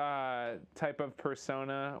type of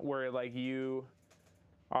persona where like you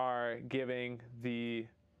are giving the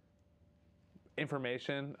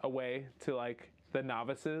information away to like the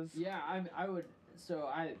novices? Yeah, I would. So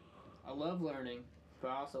I love learning, but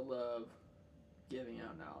I also love giving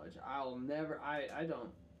out knowledge. I'll never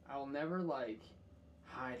like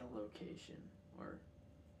hide a location or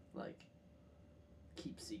like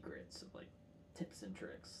keep secrets of like tips and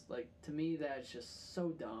tricks. Like, to me, that's just so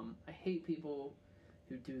dumb. I hate people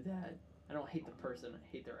who do that. I don't hate the person, I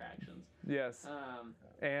hate their actions. Yes.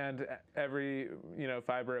 And every,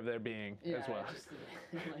 fiber of their being as well. Just,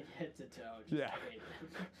 like head to toe. Just yeah. hate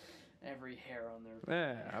them. every hair on their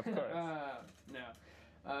Yeah, of course. No.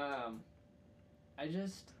 I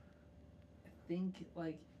just think,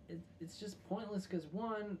 like, it's just pointless because,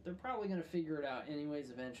 one, they're probably going to figure it out anyways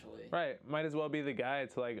eventually. Right. Might as well be the guy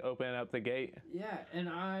to, like, open up the gate. Yeah, and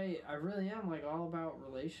I really am, like, all about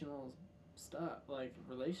relational stuff, like,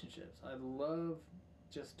 relationships. I love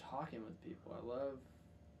just talking with people. I love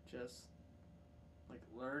just, like,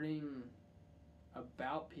 learning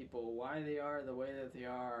about people, why they are the way that they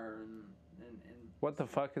are, and what the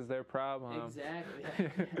fuck is their problem? Exactly.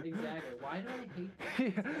 Exactly. Why do I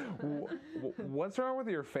hate them? What's wrong with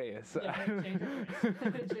your face? Yeah,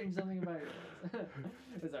 change something about your face.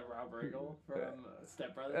 Is that Rob Riggle from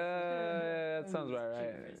Step Brothers? That sounds about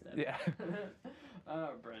right. Yeah.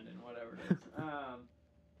 Brendan, whatever it is.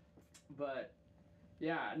 But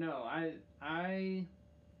yeah, no, I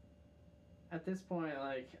at this point,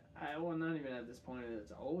 like, well, not even at this point.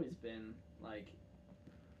 It's always been like,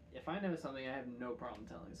 if I know something, I have no problem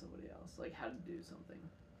telling somebody else, like, how to do something.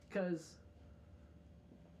 Because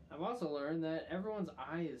I've also learned that everyone's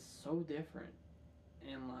eye is so different.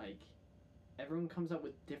 And, like, everyone comes up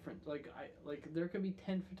with different, like, there could be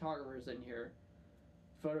 10 photographers in here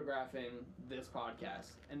photographing this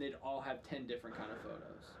podcast, and they'd all have 10 different kind of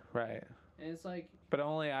photos. Right. And it's like... But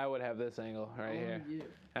only I would have this angle right here. You.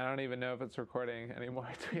 I don't even know if it's recording anymore,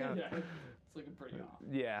 to be honest. Yeah, it's looking pretty off.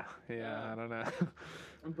 Yeah, I don't know.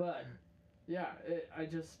 But yeah, I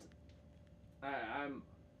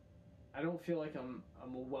don't feel like I'm a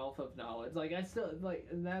wealth of knowledge. Like, I still, like,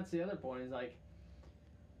 and that's the other point, is like,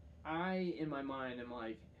 I in my mind am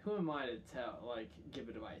like, who am I to give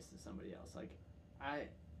advice to somebody else? Like,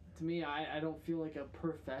 to me, I don't feel like a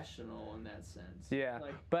professional in that sense. Yeah,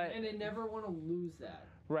 like, but and I never want to lose that.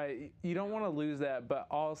 Right, you don't want to lose that, but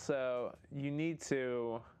also you need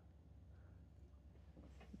to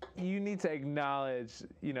acknowledge,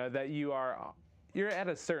 that you're at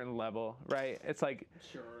a certain level, right? It's like,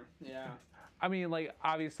 sure, yeah. I mean, like,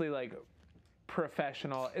 obviously, like,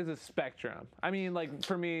 professional is a spectrum. I mean, like,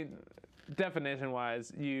 for me,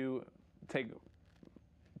 definition-wise, you take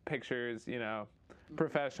pictures,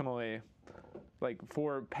 professionally, like,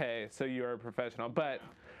 for pay, so you're a professional. But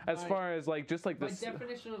as far as, like, just like this... By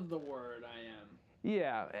definition of the word, I am.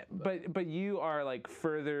 Yeah, but you are, like,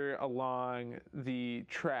 further along the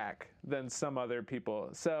track than some other people.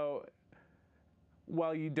 So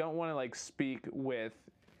while you don't want to, like, speak with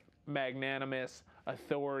magnanimous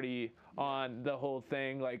authority on the whole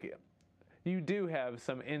thing, like, you do have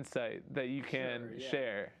some insight that you can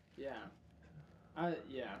share. Yeah.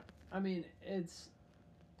 I mean,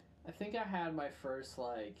 I think I had my first,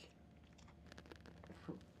 like,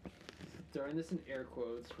 throwing this in air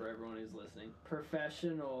quotes for everyone who's listening,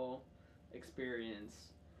 professional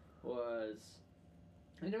experience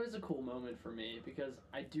and it was a cool moment for me because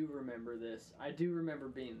I do remember this. I do remember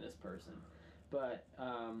being this person. But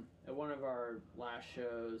at one of our last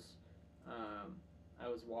shows, I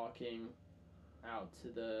was walking out to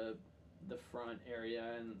the front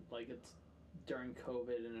area, and, like, it's during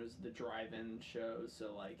COVID, and it was the drive-in show,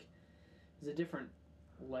 so, like, it was a different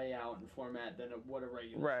layout and format than what a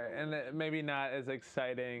regular right, show and would. maybe not as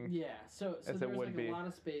exciting. Yeah, so as there it was, would like, be. a lot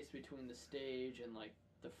of space between the stage and, like,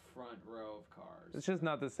 the front row of cars. It's just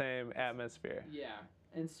not the same atmosphere. Yeah,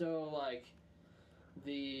 and so, like,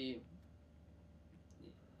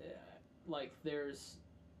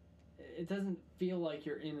 it doesn't feel like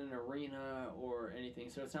you're in an arena or anything,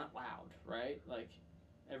 so it's not loud, right? Like,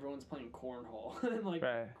 everyone's playing cornhole and, like,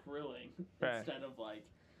 grilling instead of, like,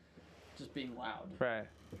 just being loud. Right.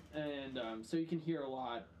 And so you can hear a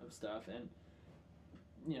lot of stuff, and,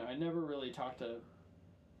 I never really talked to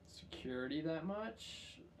security that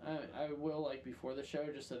much. I will, like, before the show,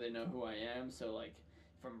 just so they know who I am, so, like,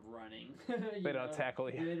 if I'm running, they don't tackle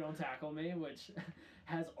you. They don't tackle me, which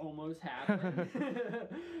has almost happened.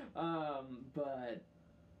 But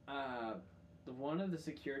one of the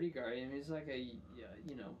security guards, he's like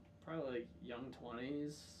probably, like, young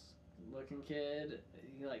 20s looking kid.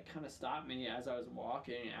 He, like, kind of stopped me as I was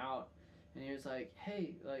walking out, and he was like,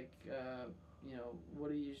 "Hey, like,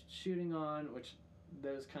 what are you shooting on?" Which,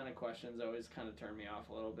 those kind of questions always kind of turn me off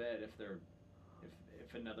a little bit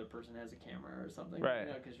if another person has a camera or something, right?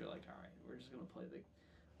 Because you're like, all right, we're just gonna play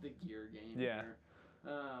the gear game. Yeah.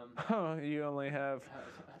 Here. You only have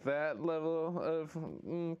that level of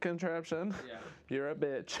contraption. Yeah. You're a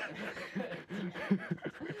bitch.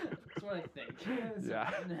 That's what I think. Yeah.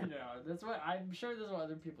 No, that's what I'm sure. That's what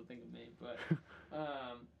other people think of me, but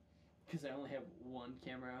because I only have one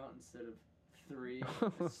camera out instead of 3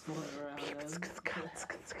 slowing around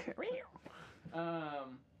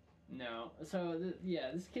them. No. So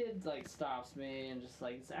this kid like stops me and just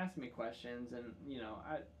like is asking me questions, and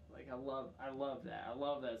I love that. I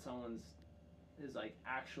love that someone's is like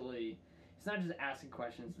actually. It's not just asking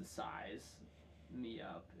questions to size me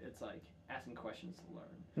up. It's like asking questions to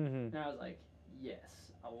learn. Mm-hmm. And I was like,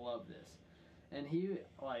 yes, I love this. And he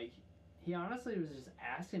honestly was just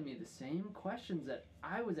asking me the same questions that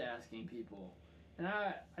I was asking people. And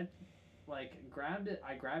I grabbed it.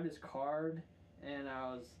 I grabbed his card, and I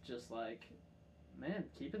was just like, man,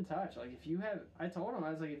 keep in touch. Like, if you have, I told him, I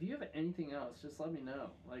was like, if you have anything else, just let me know.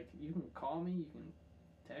 Like, you can call me, you can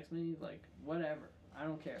text me, like, whatever. I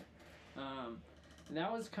don't care. And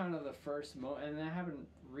that was kind of the first moment, and that happened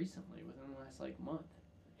recently, within the last, like, month.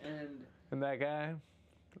 And that guy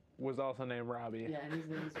was also named Robbie. Yeah, and his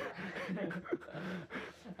name's Robbie.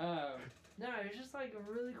 No, it was just, like, a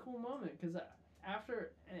really cool moment, because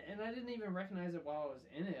after, and I didn't even recognize it while I was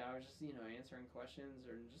in it. I was just, answering questions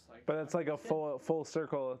or just like. But it's like a full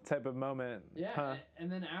circle type of moment. Yeah, huh? and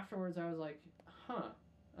then afterwards I was like, huh.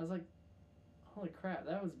 I was like, holy crap,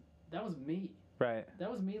 that was me. Right. That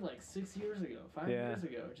was me like 6 years ago, 5 years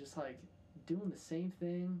ago, just like doing the same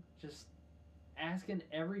thing, just asking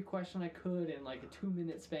every question I could in like a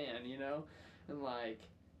 2-minute span, and like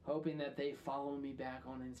hoping that they follow me back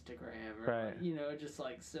on Instagram or right. just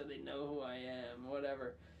like so they know who I am,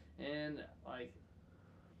 whatever. And like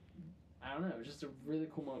I don't know, just a really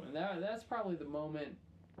cool moment. That's probably the moment,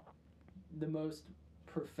 the most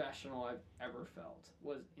professional I've ever felt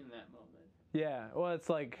was in that moment. Yeah, well, it's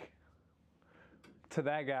like to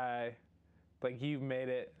that guy, like you've made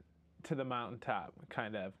it to the mountaintop,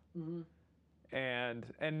 kind of. Mm-hmm. And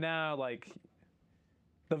now like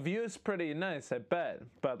the view is pretty nice, I bet,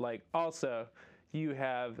 but like also you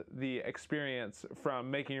have the experience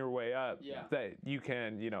from making your way up that you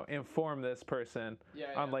can, inform this person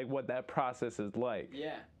on like what that process is like.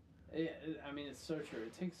 Yeah. I mean, it's so true.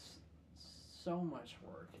 It takes so much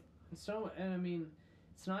work. And I mean,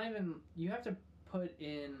 it's not even, you have to put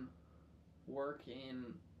in work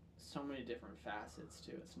in so many different facets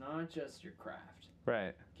too. It's not just your craft.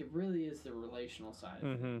 Right. It really is the relational side of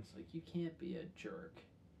mm-hmm. things. Like, you can't be a jerk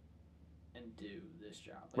and do this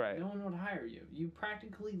job. Like, right. No one would hire you. You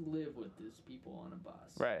practically live with these people on a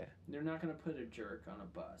bus. Right. They're not going to put a jerk on a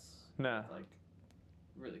bus. No. With, like,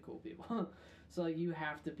 really cool people. So, like, you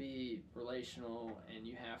have to be relational, and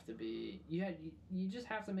you have to be... You just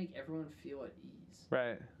have to make everyone feel at ease.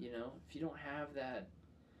 Right. If you don't have that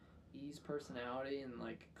ease personality and,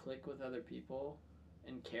 like, click with other people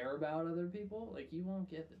and care about other people, like, you won't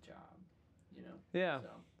get the job, Yeah. So.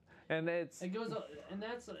 And it goes, and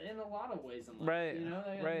that's in a lot of ways in life, right,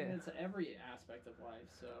 right. It's every aspect of life.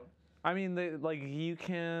 So I mean, I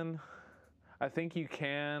think you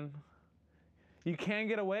can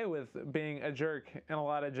get away with being a jerk in a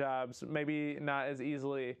lot of jobs. Maybe not as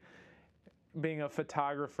easily being a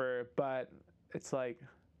photographer, but it's like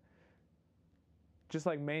just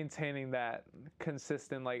like maintaining that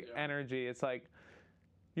consistent energy. It's like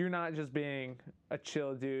you're not just being a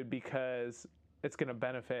chill dude because it's going to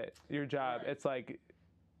benefit your job. Right. It's like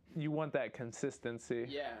you want that consistency.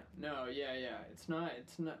 Yeah. No, yeah. It's not,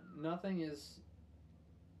 nothing is,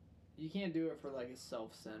 you can't do it for like a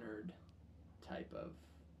self-centered type of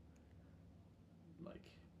like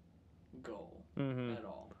goal mm-hmm. at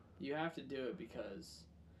all. You have to do it because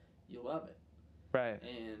you love it. Right.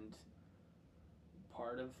 And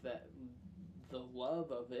part of that, the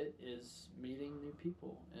love of it is meeting new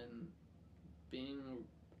people and being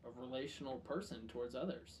a relational person towards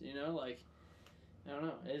others, like, I don't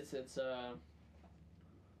know, it's I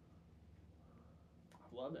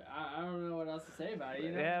love it. I don't know what else to say about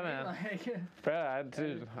it, Yeah, man. Like, bro,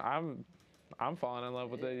 dude, I'm falling in love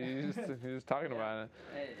with it. You're just talking about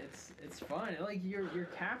it. It's fun. Like, you're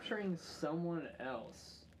capturing someone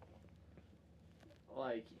else,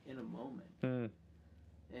 like, in a moment. And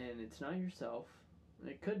it's not yourself.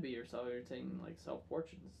 It could be yourself. You're taking like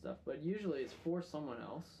self-portraits and stuff, but usually it's for someone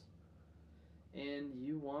else, and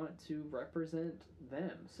you want to represent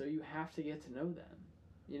them, so you have to get to know them.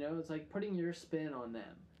 It's like putting your spin on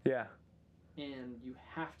them. Yeah. And you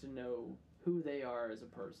have to know who they are as a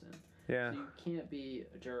person. Yeah. So you can't be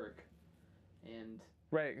a jerk and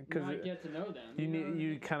right, because not get to know them.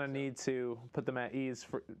 You kind of need to put them at ease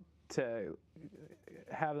to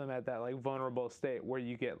have them at that like vulnerable state where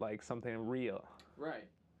you get like something real. Right.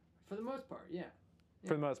 For the most part, yeah.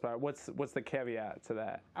 For the most part, what's the caveat to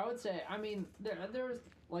that? I would say, I mean, there was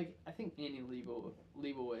like, I think Annie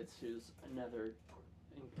Leibovitz, who's another,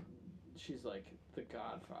 she's like the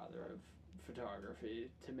godfather of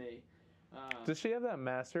photography to me. Does she have that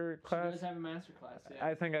master class? She does have a master class, yeah.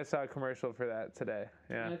 I think I saw a commercial for that today.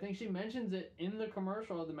 Yeah. And I think she mentions it in the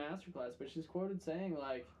commercial of the master class, but she's quoted saying,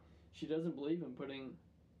 like, she doesn't believe in putting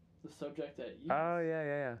the subject at ease. Oh,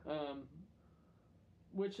 yeah.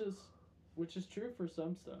 Which is true for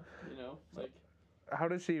some stuff, you know? Like, how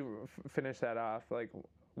does she finish that off? Like,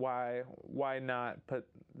 why not put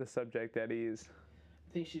the subject at ease?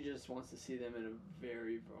 I think she just wants to see them in a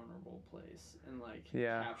very vulnerable place and, like,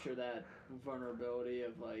 Yeah. capture that vulnerability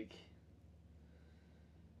of, like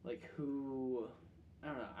who, I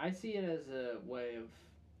don't know. I see it as a way of,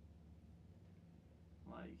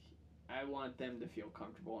 like, I want them to feel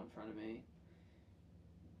comfortable in front of me.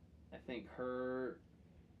 I think her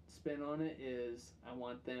spin on it is I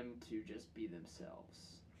want them to just be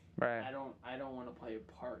themselves. Right. I don't want to play a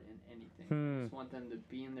part in anything. I just want them to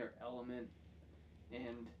be in their element.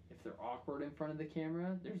 And if they're awkward in front of the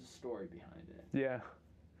camera, there's a story behind it. Yeah.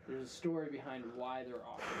 There's a story behind why they're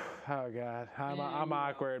awkward. Oh, God. I'm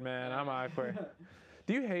awkward, man. I'm awkward.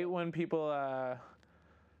 Do you hate when people,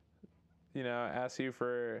 ask you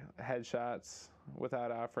for headshots without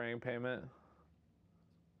offering payment?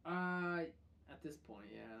 At this point,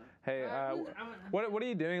 yeah. Hey, what are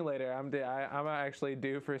you doing later? I'm actually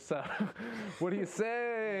due for some. What do you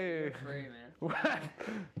say? You're free, man.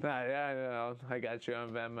 Nah, yeah, I know. I got you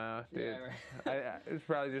on Venmo, dude. Yeah, right. I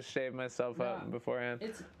probably just shaved myself up beforehand.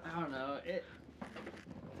 I don't know. I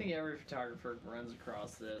think every photographer runs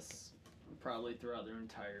across this probably throughout their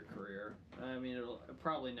entire career. I mean, it'll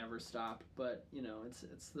probably never stop, but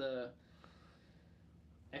it's the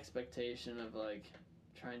expectation of like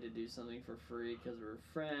trying to do something for free because we're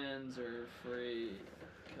friends or free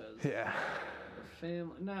because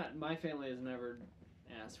family. My family has never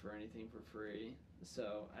asked for anything for free,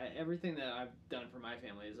 so everything that I've done for my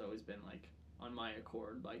family has always been like on my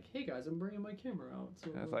accord, like, hey guys, I'm bringing my camera out,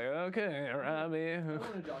 so it's like, okay, Robbie, I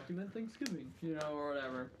want to document Thanksgiving, or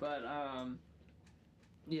whatever. But I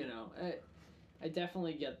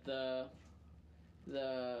definitely get the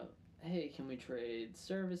hey, can we trade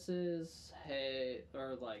services? Hey,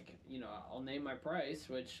 or like, I'll name my price,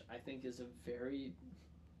 which I think is a very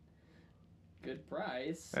good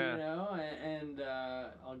price, and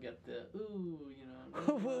I'll get the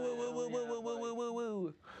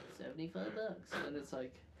 $75, and it's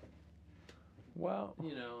like, well,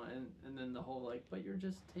 and then the whole like, but you're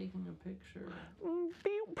just taking a picture.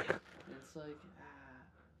 It's like,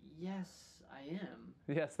 yes, I am.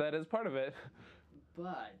 Yes, that is part of it.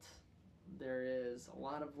 But there is a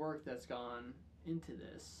lot of work that's gone into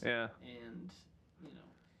this. Yeah. And,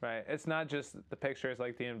 Right. It's not just the pictures,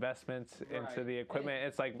 like the investments into the equipment.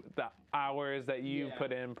 It's like the hours that you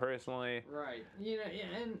put in personally. Right.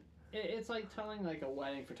 And it's like telling like a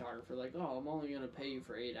wedding photographer, like, oh, I'm only going to pay you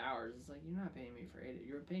for 8 hours. It's like, you're not paying me for 8.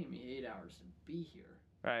 You're paying me 8 hours to be here.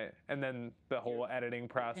 Right. And then the whole editing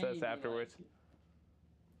process afterwards. Like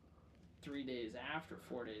 3 days after,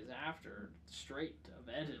 4 days after, straight of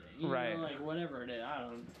editing. Right. Like whatever it is. I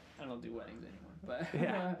don't do weddings anymore. But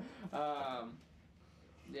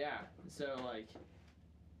yeah. So like,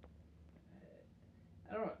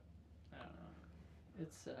 I don't know.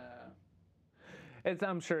 It's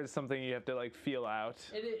I'm sure it's something you have to like feel out.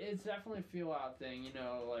 It's definitely a feel out thing,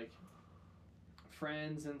 like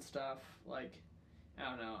friends and stuff. Like, I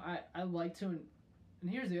don't know. I like to, and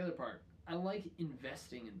here's the other part. I like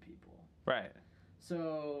investing in people. Right.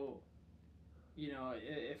 So,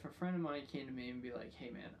 if a friend of mine came to me and be like, hey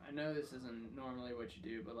man, I know this isn't normally what you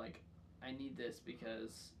do, but like, I need this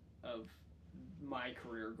because of my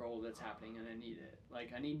career goal that's happening and I need it.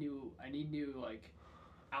 Like, I need new like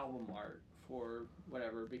album art for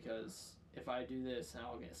whatever, because if I do this,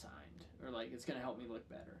 I'll get signed, or like it's gonna help me look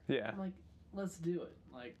better. Yeah. I'm like, let's do it.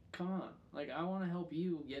 Like, come on. Like, I want to help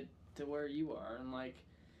you get to where you are, and like,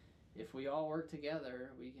 if we all work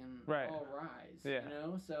together, we can all rise. Yeah.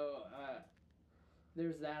 So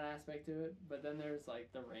there's that aspect to it, but then there's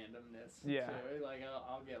like the randomness. Yeah. Too. Like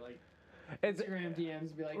I'll get like Instagram DMs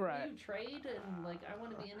and be like, will you trade? And like, I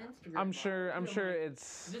want to be an Instagram I'm sure like,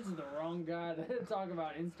 it's... This is the wrong guy to talk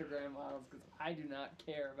about Instagram models, because I do not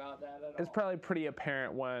care about that at all. It's probably pretty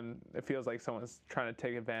apparent when it feels like someone's trying to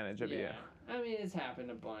take advantage of you. I mean, it's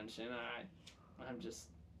happened a bunch, and I just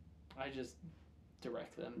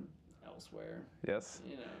direct them elsewhere. Yes.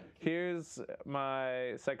 Here's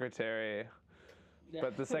my secretary.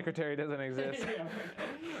 But the secretary doesn't exist.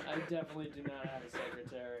 I definitely do not have a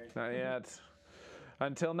secretary. Not yet.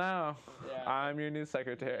 Until now. Yeah. I'm your new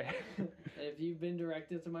secretary. If you've been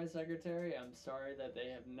directed to my secretary, I'm sorry that they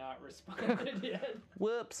have not responded yet.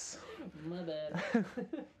 Whoops. My bad.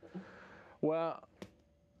 Well,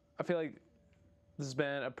 I feel like This has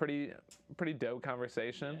been a pretty dope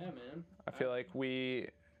conversation. Yeah, man. I feel like we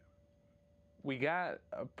got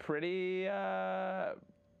a pretty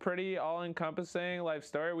all-encompassing life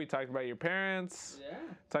story. We talked about your parents. Yeah.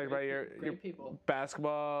 Talked about your people.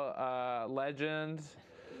 basketball legend.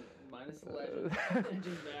 Minus the legend.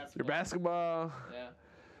 Just basketball. Your basketball. Yeah.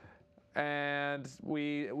 And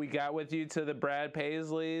we got with you to the Brad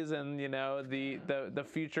Paisleys and the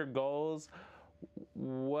future goals.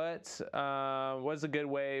 What's a good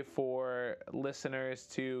way for listeners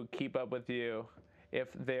to keep up with you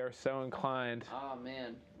if they are so inclined? Oh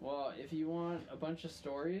man, well, if you want a bunch of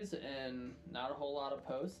stories and not a whole lot of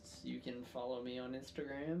posts, you can follow me on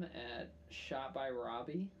Instagram at Shot by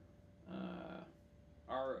Robbie,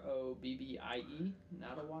 Robbie,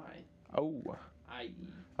 not a Y. Oh. IE.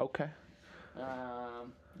 Okay.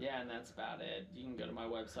 Yeah, and that's about it. You can go to my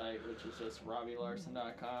website, which is just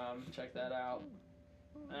RobbieLarsen.com. Check that out.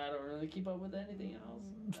 I don't really keep up with anything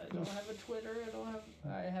else. I don't have a Twitter.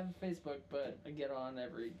 I have a Facebook, but I get on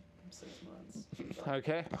every 6 months. So.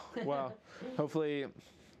 Okay. Well, hopefully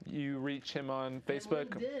you reach him on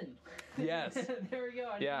Facebook. And LinkedIn. Yes. There we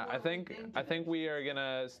go. I think we are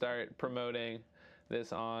gonna start promoting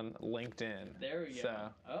this on LinkedIn. There we go. So,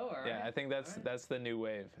 all right. yeah, I think that's the new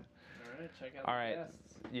wave. All right, check out All the right. guests.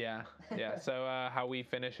 Yeah. So how we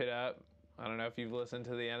finish it up. I don't know if you've listened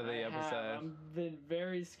to the end of the episode. I've been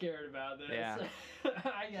very scared about this. Yeah.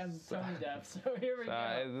 I am tone deaf, so here we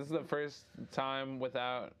go. This is the first time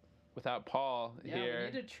without Paul Yeah, here.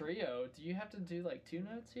 we need a trio. Do you have to do like 2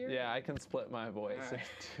 notes here? Yeah, I can split my voice. All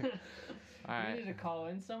right. All right. We need to call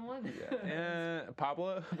in someone. Yeah.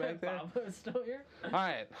 Pablo back there. Pablo's still here. All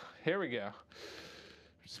right, here we go.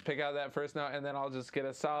 Just pick out that first note, and then I'll just get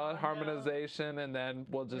a solid harmonization, and then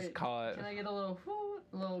we'll just Wait, call it. Can I get a little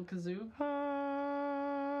kazoo?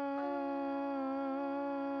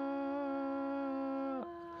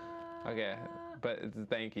 Okay, but it's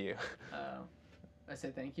thank you. I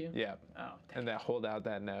say thank you? Yeah. Oh, And then hold out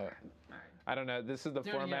that note. All right. I don't know. This is the Do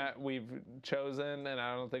it format we've chosen, and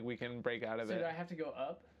I don't think we can break out of So it. do I have to go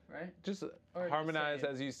up, right? Just Or harmonize just say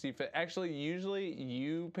it? as you see fit. Actually, usually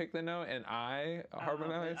you pick the note and I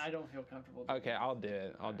harmonize. I don't feel comfortable doing Okay, that. I'll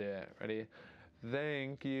do it. Ready?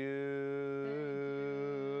 Thank you.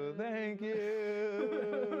 Thank you.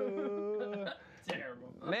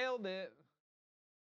 Terrible. Nailed it.